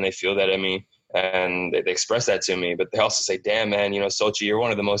that in me and they feel that in me, and they express that to me. But they also say, damn, man, you know, Sochi, you're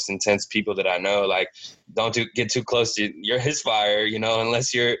one of the most intense people that I know. Like, don't get too close to his fire, you know,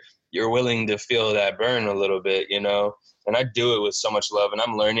 unless you're willing to feel that burn a little bit, you know. And I do it with so much love, and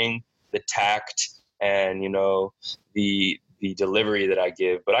I'm learning the tact and, you know, the delivery that I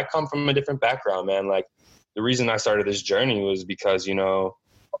give. But I come from a different background, man. Like, the reason I started this journey was because, you know,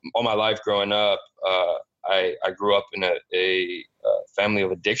 all my life growing up, I grew up in a family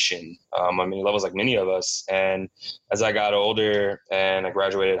of addiction. I mean, levels like many of us. And as I got older and I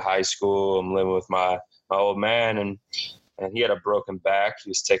graduated high school, I'm living with my old man, and he had a broken back. He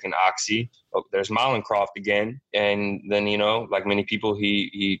was taking Oxy. Oh, there's Malencroft again. And then, you know, like many people,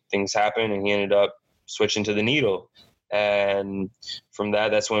 he things happen, and he ended up switching to the needle. And from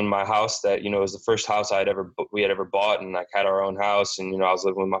that's when my house that, was the first house we had ever bought, and like had our own house. And, I was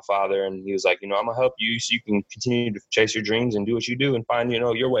living with my father, and he was like, I'm gonna help you so you can continue to chase your dreams and do what you do and find,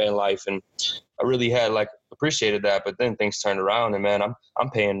 your way in life. And I really had like appreciated that. But then things turned around, and man, I'm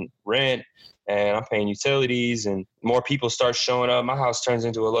paying rent and I'm paying utilities, and more people start showing up. My house turns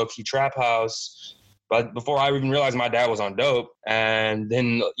into a low key trap house. But before I even realized my dad was on dope, and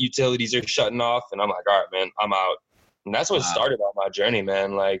then utilities are shutting off, and I'm like, all right, man, I'm out. And that's what started on my journey,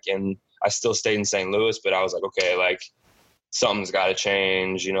 man. Like, and I still stayed in St. Louis, but I was like, okay, like something's got to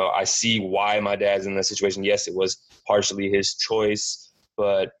change. I see why my dad's in this situation. Yes, it was partially his choice,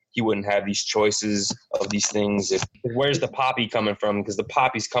 but he wouldn't have these choices of these things. Where's the poppy coming from? Because the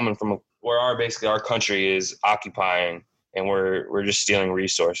poppy's coming from where our country is occupying, and we're just stealing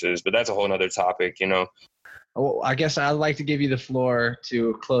resources. But that's a whole nother topic, Well, I guess I'd like to give you the floor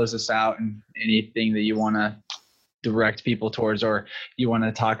to close us out, and anything that you want to direct people towards, or you want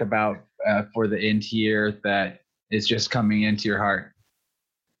to talk about for the end here that is just coming into your heart.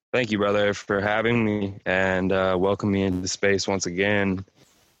 Thank you, brother, for having me and welcome me into the space once again.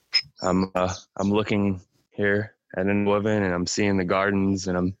 I'm looking here at Woven, and I'm seeing the gardens,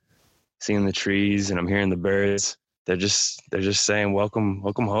 and I'm seeing the trees, and I'm hearing the birds. They're just saying, welcome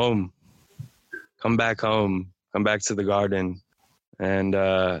home. Come back home. Come back to the garden. And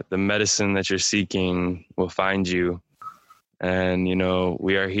the medicine that you're seeking will find you. And,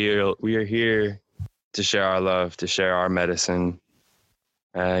 we are here to share our love, to share our medicine.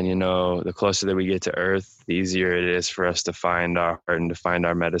 And, the closer that we get to earth, the easier it is for us to find our heart and to find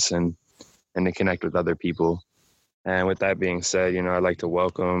our medicine and to connect with other people. And with that being said, I'd like to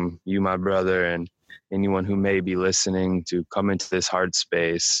welcome you, my brother, and anyone who may be listening to come into this heart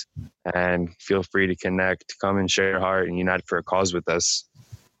space, and feel free to connect, come and share your heart and unite for a cause with us.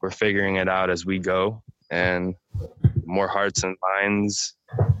 We're figuring it out as we go, and more hearts and minds,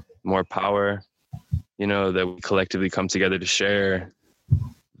 more power, that we collectively come together to share,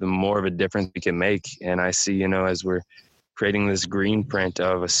 the more of a difference we can make. And I see, as we're creating this green print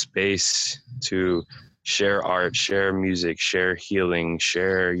of a space to share art, share music, share healing,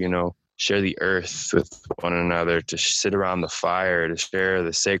 share the earth with one another, to sit around the fire, to share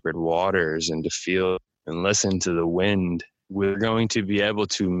the sacred waters, and to feel and listen to the wind. We're going to be able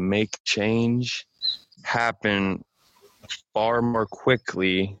to make change happen far more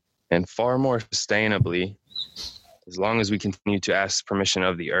quickly and far more sustainably, as long as we continue to ask permission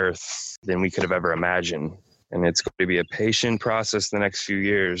of the earth, than we could have ever imagined. And it's going to be a patient process the next few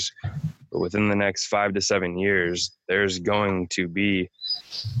years, but within the next 5 to 7 years, there's going to be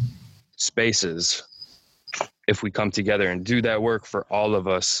spaces, if we come together and do that work, for all of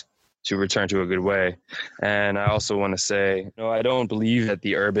us to return to a good way. And I also want to say, I don't believe that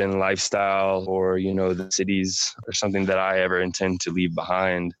the urban lifestyle or, the cities are something that I ever intend to leave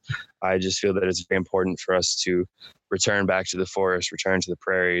behind. I just feel that it's very important for us to return back to the forest, return to the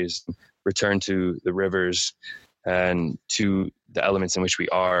prairies, return to the rivers, and to the elements in which we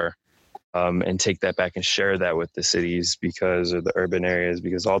are. And take that back and share that with the cities, or the urban areas,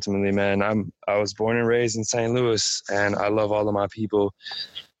 because ultimately, man, I was born and raised in St. Louis, and I love all of my people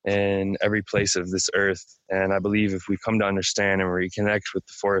in every place of this earth. And I believe if we come to understand and reconnect with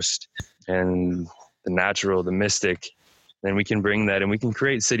the forest and the natural, the mystic, then we can bring that and we can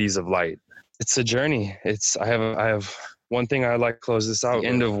create cities of light. It's a journey. I have one thing I'd like to close this out. The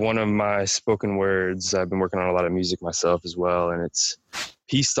end of one of my spoken words. I've been working on a lot of music myself as well, and it's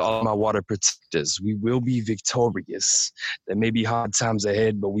peace to all my water protectors. We will be victorious. There may be hard times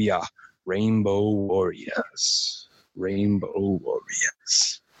ahead, but we are rainbow warriors. Rainbow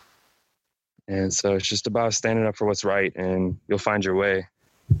warriors. And so it's just about standing up for what's right, and you'll find your way.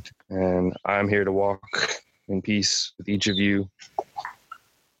 And I'm here to walk in peace with each of you.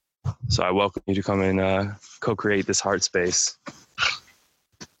 So I welcome you to come and co-create this heart space.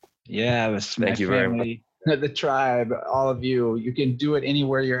 Yeah, thank you very much. The tribe, all of you, you can do it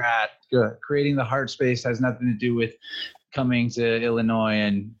anywhere you're at. Creating the heart space has nothing to do with coming to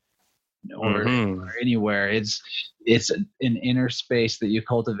Illinois or anywhere. It's an inner space that you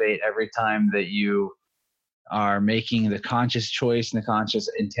cultivate every time that you are making the conscious choice and the conscious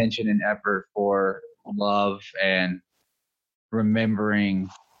intention and effort for love, and remembering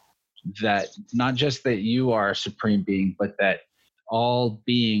that not just that you are a supreme being, but that all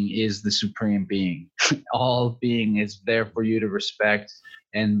being is the supreme being. All being is there for you to respect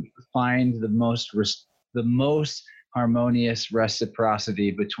and find the most harmonious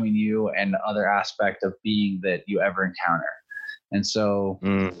reciprocity between you and the other aspect of being that you ever encounter. And so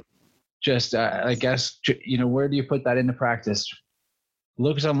just, I guess, where do you put that into practice?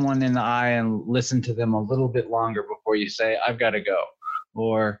 look someone in the eye and listen to them a little bit longer before you say, I've got to go,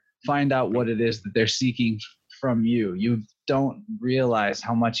 or find out what it is that they're seeking from you. You don't realize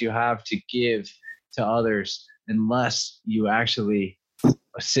how much you have to give to others unless you actually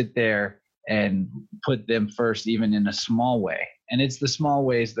sit there and put them first, even in a small way. And it's the small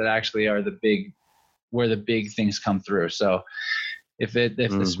ways that actually are where the big things come through. So if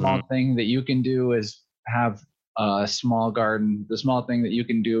the small thing that you can do is have a small garden, the small thing that you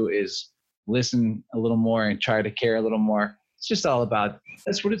can do is listen a little more and try to care a little more. It's just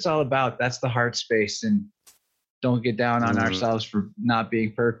that's what it's all about. That's the heart space. And don't get down on ourselves for not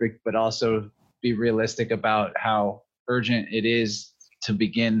being perfect, but also be realistic about how urgent it is to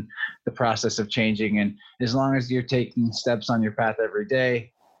begin the process of changing. And as long as you're taking steps on your path every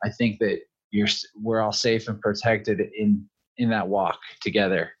day, I think that we're all safe and protected in that walk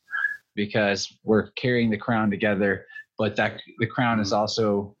together, because we're carrying the crown together, but the crown is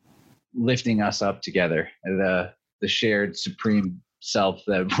also lifting us up together, the shared supreme self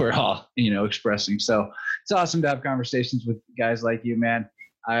that we're all, expressing. So it's awesome to have conversations with guys like you, man.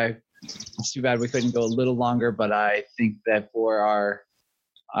 It's too bad we couldn't go a little longer, but I think that for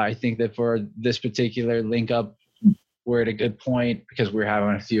this particular link up, we're at a good point, because we're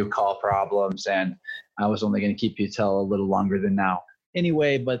having a few call problems, and I was only going to keep you till a little longer than now.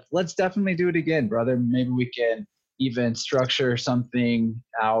 Anyway, but let's definitely do it again, brother. Maybe we can even structure something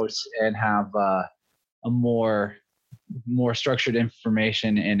out and have a more structured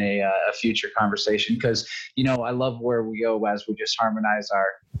information in a future conversation, because I love where we go as we just harmonize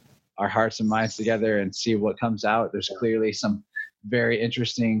our hearts and minds together and see what comes out. There's clearly some very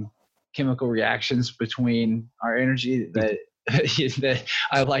interesting chemical reactions between our energy that that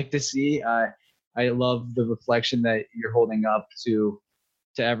I like to see. I love the reflection that you're holding up to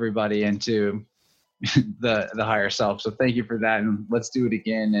everybody and to the higher self. So thank you for that, and let's do it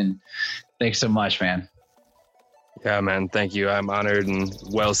again. And thanks so much, man. Yeah, man. Thank you. I'm honored, and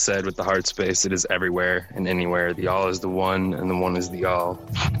well said with the heart space. It is everywhere and anywhere. The all is the one, and the one is the all.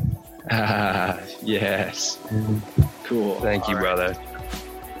 Yes. Cool. Thank you, brother.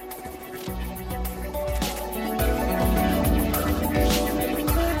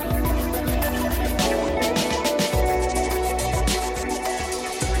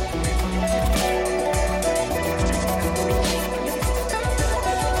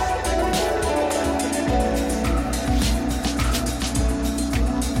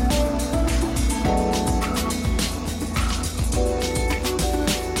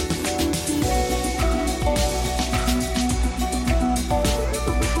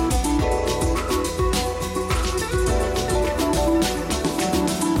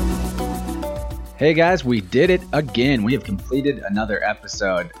 Hey guys, we did it again. We have completed another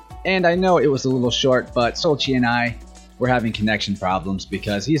episode. And I know it was a little short, but Solchi and I were having connection problems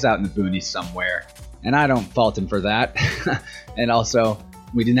because he's out in the boonies somewhere. And I don't fault him for that. And also,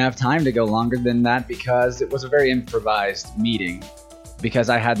 we didn't have time to go longer than that because it was a very improvised meeting. Because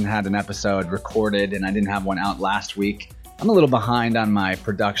I hadn't had an episode recorded and I didn't have one out last week. I'm a little behind on my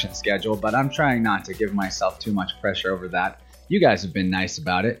production schedule, but I'm trying not to give myself too much pressure over that. You guys have been nice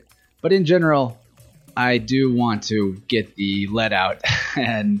about it. But in general, I do want to get the let out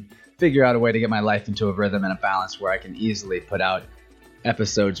and figure out a way to get my life into a rhythm and a balance where I can easily put out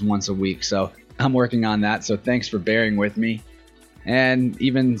episodes once a week. So I'm working on that. So thanks for bearing with me. And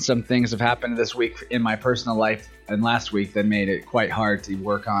even some things have happened this week in my personal life and last week that made it quite hard to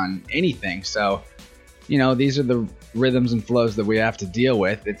work on anything. So, these are the rhythms and flows that we have to deal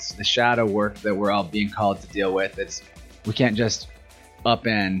with. It's the shadow work that we're all being called to deal with. We can't just up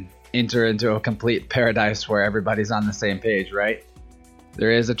and enter into a complete paradise where everybody's on the same page, right?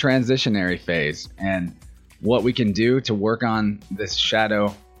 There is a transitionary phase, and what we can do to work on this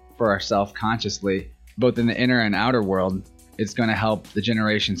shadow for ourselves consciously, both in the inner and outer world, it's going to help the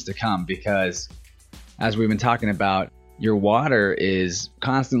generations to come, because as we've been talking about, your water is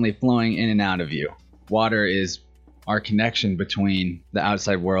constantly flowing in and out of you. Water is our connection between the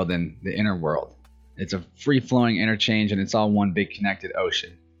outside world and the inner world. It's a free-flowing interchange, and it's all one big connected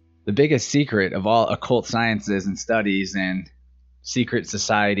ocean. The biggest secret of all occult sciences and studies and secret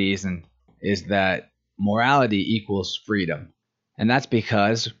societies is that morality equals freedom. And that's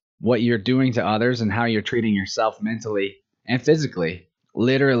because what you're doing to others and how you're treating yourself mentally and physically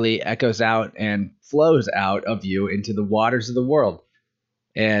literally echoes out and flows out of you into the waters of the world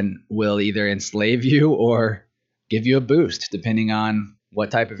and will either enslave you or give you a boost, depending on what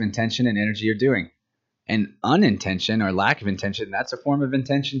type of intention and energy you're doing. And unintention or lack of intention, that's a form of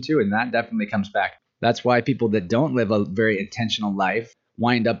intention too, and that definitely comes back. That's why people that don't live a very intentional life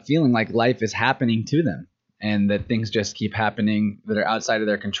wind up feeling like life is happening to them. and that things just keep happening that are outside of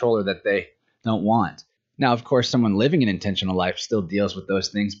their control or that they don't want. Now, of course, someone living an intentional life still deals with those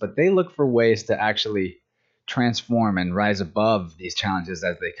things, but they look for ways to actually transform and rise above these challenges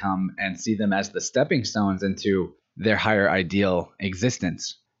as they come and see them as the stepping stones into their higher ideal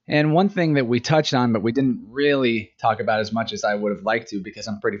existence. And one thing that we touched on, but we didn't really talk about as much as I would have liked to because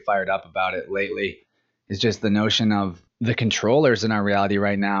I'm pretty fired up about it lately, is just the notion of the controllers in our reality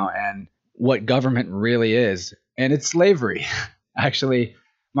right now and what government really is. And it's slavery. Actually,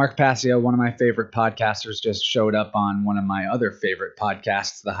 Mark Passio, one of my favorite podcasters, just showed up on one of my other favorite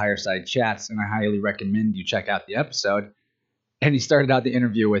podcasts, the Higher Side Chats, and I highly recommend you check out the episode. And he started out the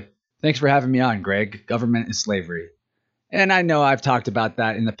interview with, "Thanks for having me on, Greg. Government is slavery." And I know I've talked about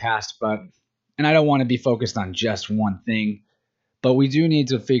that in the past, and I don't want to be focused on just one thing, but we do need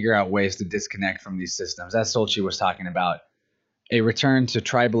to figure out ways to disconnect from these systems. As Solchi was talking about, a return to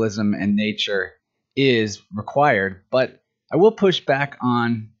tribalism and nature is required, but I will push back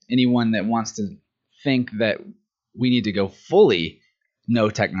on anyone that wants to think that we need to go fully no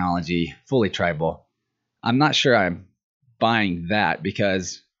technology, fully tribal. I'm not sure I'm buying that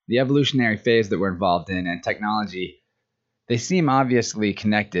because the evolutionary phase that we're involved in and technology, they seem obviously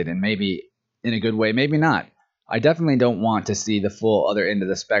connected and maybe in a good way, maybe not. I definitely don't want to see the full other end of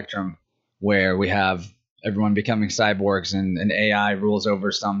the spectrum where we have everyone becoming cyborgs and AI rules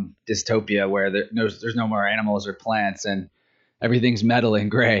over some dystopia where there's no more animals or plants and everything's metal and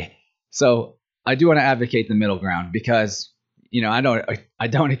gray. So I do want to advocate the middle ground because, I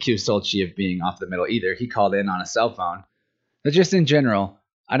don't accuse Solchi of being off the middle either. He called in on a cell phone. But just in general,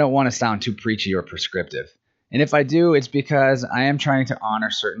 I don't want to sound too preachy or prescriptive. And if I do, it's because I am trying to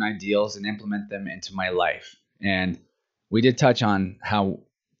honor certain ideals and implement them into my life. And we did touch on how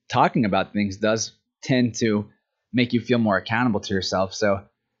talking about things does tend to make you feel more accountable to yourself. So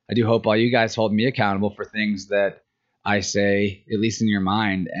I do hope all you guys hold me accountable for things that I say, at least in your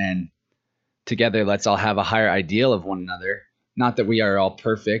mind, and together let's all have a higher ideal of one another. Not that we are all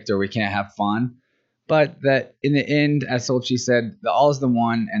perfect or we can't have fun, but that in the end, as Solchi said, the all is the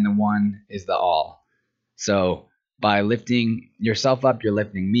one and the one is the all. So by lifting yourself up, you're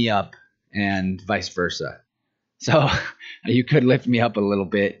lifting me up and vice versa. So you could lift me up a little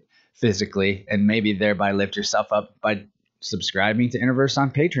bit physically and maybe thereby lift yourself up by subscribing to Interverse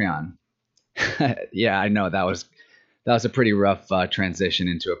on Patreon. Yeah, I know that was a pretty rough transition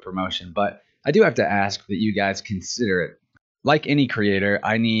into a promotion, but I do have to ask that you guys consider it. Like any creator,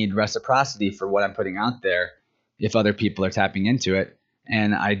 I need reciprocity for what I'm putting out there if other people are tapping into it.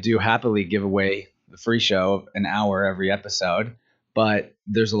 And I do happily give away the free show of an hour every episode, but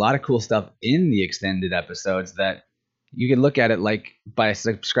there's a lot of cool stuff in the extended episodes that you can look at it like by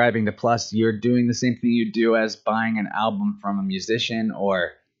subscribing to Plus, you're doing the same thing you do as buying an album from a musician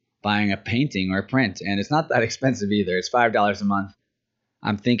or buying a painting or a print. And it's not that expensive either. It's $5 a month.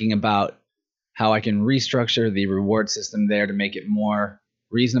 I'm thinking about how I can restructure the reward system there to make it more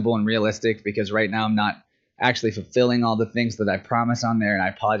reasonable and realistic, because right now I'm not actually fulfilling all the things that I promise on there, and I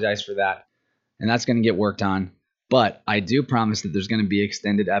apologize for that. And that's going to get worked on. But I do promise that there's going to be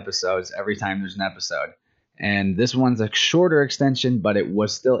extended episodes every time there's an episode. And this one's a shorter extension, but it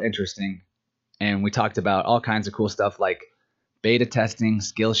was still interesting. And we talked about all kinds of cool stuff like beta testing,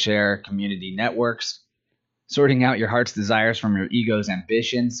 Skillshare, community networks, sorting out your heart's desires from your ego's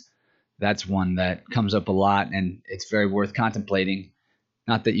ambitions. That's one that comes up a lot, and it's very worth contemplating.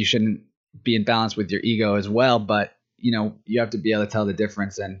 Not that you shouldn't be in balance with your ego as well, but you have to be able to tell the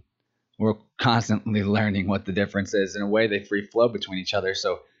difference, and we're constantly learning what the difference is. In a way, they free flow between each other,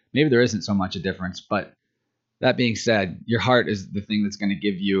 so maybe there isn't so much a difference. But that being said, your heart is the thing that's going to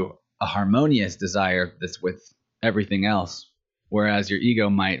give you a harmonious desire that's with everything else, whereas your ego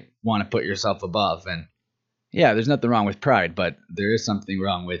might want to put yourself above. And yeah, there's nothing wrong with pride, but there is something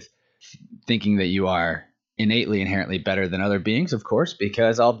wrong with thinking that you are innately, inherently better than other beings, of course,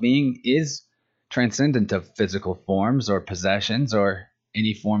 because all being is transcendent of physical forms or possessions or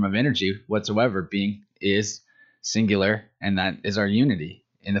any form of energy whatsoever. Being is singular, and that is our unity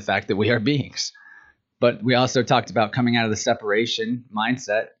in the fact that we are beings. But we also talked about coming out of the separation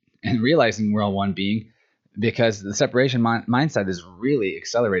mindset and realizing we're all one being, because the separation mindset is really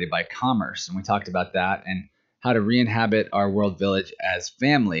accelerated by commerce. And we talked about that and how to re-inhabit our world village as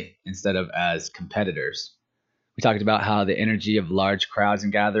family instead of as competitors. We talked about how the energy of large crowds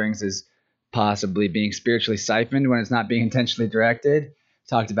and gatherings is possibly being spiritually siphoned when it's not being intentionally directed.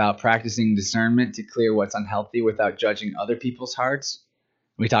 Talked about practicing discernment to clear what's unhealthy without judging other people's hearts.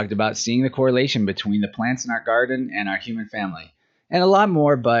 We talked about seeing the correlation between the plants in our garden and our human family, and a lot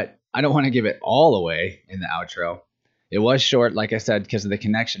more, but I don't want to give it all away in the outro. It was short, like I said, because of the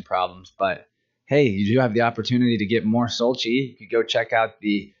connection problems, but hey, you do have the opportunity to get more Solchi. You could go check out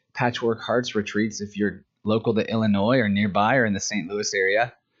the Patchwork Hearts retreats if you're local to Illinois or nearby or in the St. Louis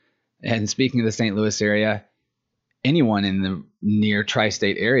area. And speaking of the St. Louis area, anyone in the near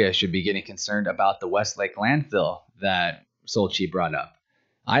tri-state area should be getting concerned about the Westlake landfill that Solchi brought up.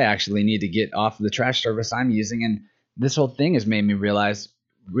 I actually need to get off of the trash service I'm using, and this whole thing has made me realize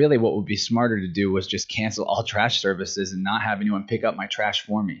really what would be smarter to do was just cancel all trash services and not have anyone pick up my trash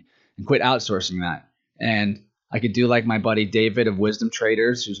for me and quit outsourcing that. And I could do like my buddy David of Wisdom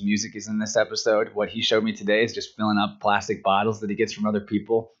Traders, whose music is in this episode. What he showed me today is just filling up plastic bottles that he gets from other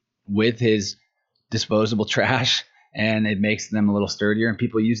people with his disposable trash, and it makes them a little sturdier, and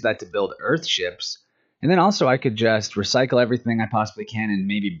people use that to build earth ships. And then also I could just recycle everything I possibly can and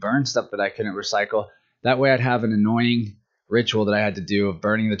maybe burn stuff that I couldn't recycle. That way I'd have an annoying ritual that I had to do of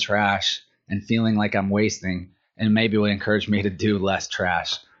burning the trash and feeling like I'm wasting, and maybe it would encourage me to do less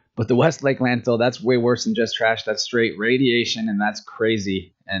trash. But the Westlake landfill, that's way worse than just trash. That's straight radiation, and that's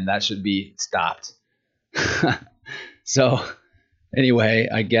crazy, and that should be stopped. So anyway,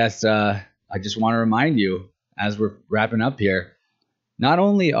 I guess I just want to remind you as we're wrapping up here, not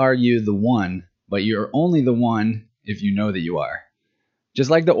only are you the one, but you're only the one if you know that you are. Just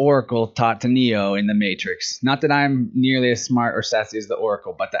like the Oracle taught to Neo in The Matrix. Not that I'm nearly as smart or sassy as the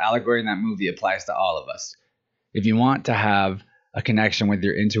Oracle, but the allegory in that movie applies to all of us. If you want to have a connection with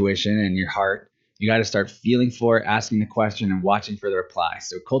your intuition and your heart, you got to start feeling for it, asking the question, and watching for the reply.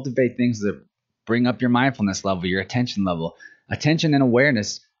 So cultivate things that bring up your mindfulness level, your attention level. Attention and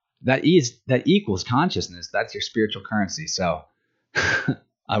awareness, that equals consciousness. That's your spiritual currency. So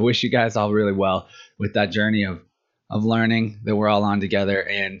I wish you guys all really well with that journey of learning that we're all on together.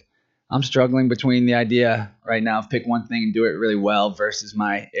 And I'm struggling between the idea right now of pick one thing and do it really well versus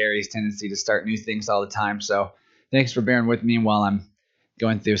my Aries tendency to start new things all the time. So thanks for bearing with me while I'm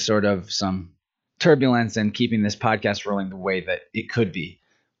going through sort of some turbulence and keeping this podcast rolling the way that it could be.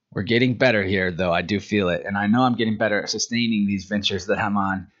 We're getting better here, though. I do feel it. And I know I'm getting better at sustaining these ventures that I'm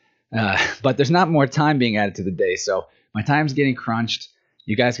on. But there's not more time being added to the day. So my time's getting crunched.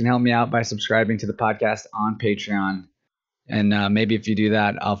 You guys can help me out by subscribing to the podcast on Patreon. And maybe if you do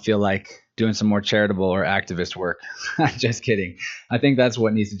that, I'll feel like doing some more charitable or activist work. Just kidding. I think that's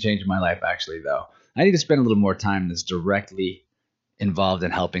what needs to change in my life, actually, though. I need to spend a little more time that's directly involved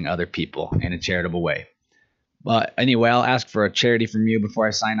in helping other people in a charitable way. But anyway, I'll ask for a charity from you before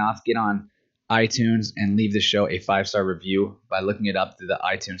I sign off. Get on iTunes and leave the show a 5-star review by looking it up through the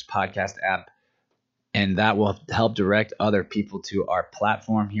iTunes podcast app. And that will help direct other people to our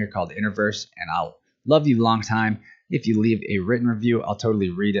platform here called Interverse. And I'll love you a long time. If you leave a written review, I'll totally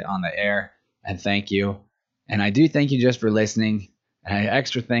read it on the air. And thank you. And I do thank you just for listening. And I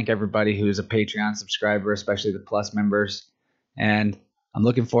extra thank everybody who's a Patreon subscriber, especially the Plus members. And I'm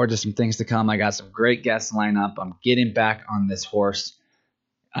looking forward to some things to come. I got some great guests lined up. I'm getting back on this horse.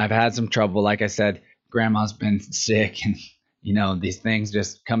 I've had some trouble. Like I said, Grandma's been sick, and, these things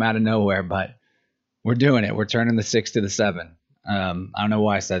just come out of nowhere. But we're doing it. We're turning the 6 to the 7. I don't know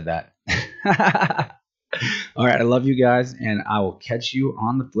why I said that. All right. I love you guys, and I will catch you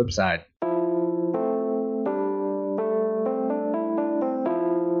on the flip side.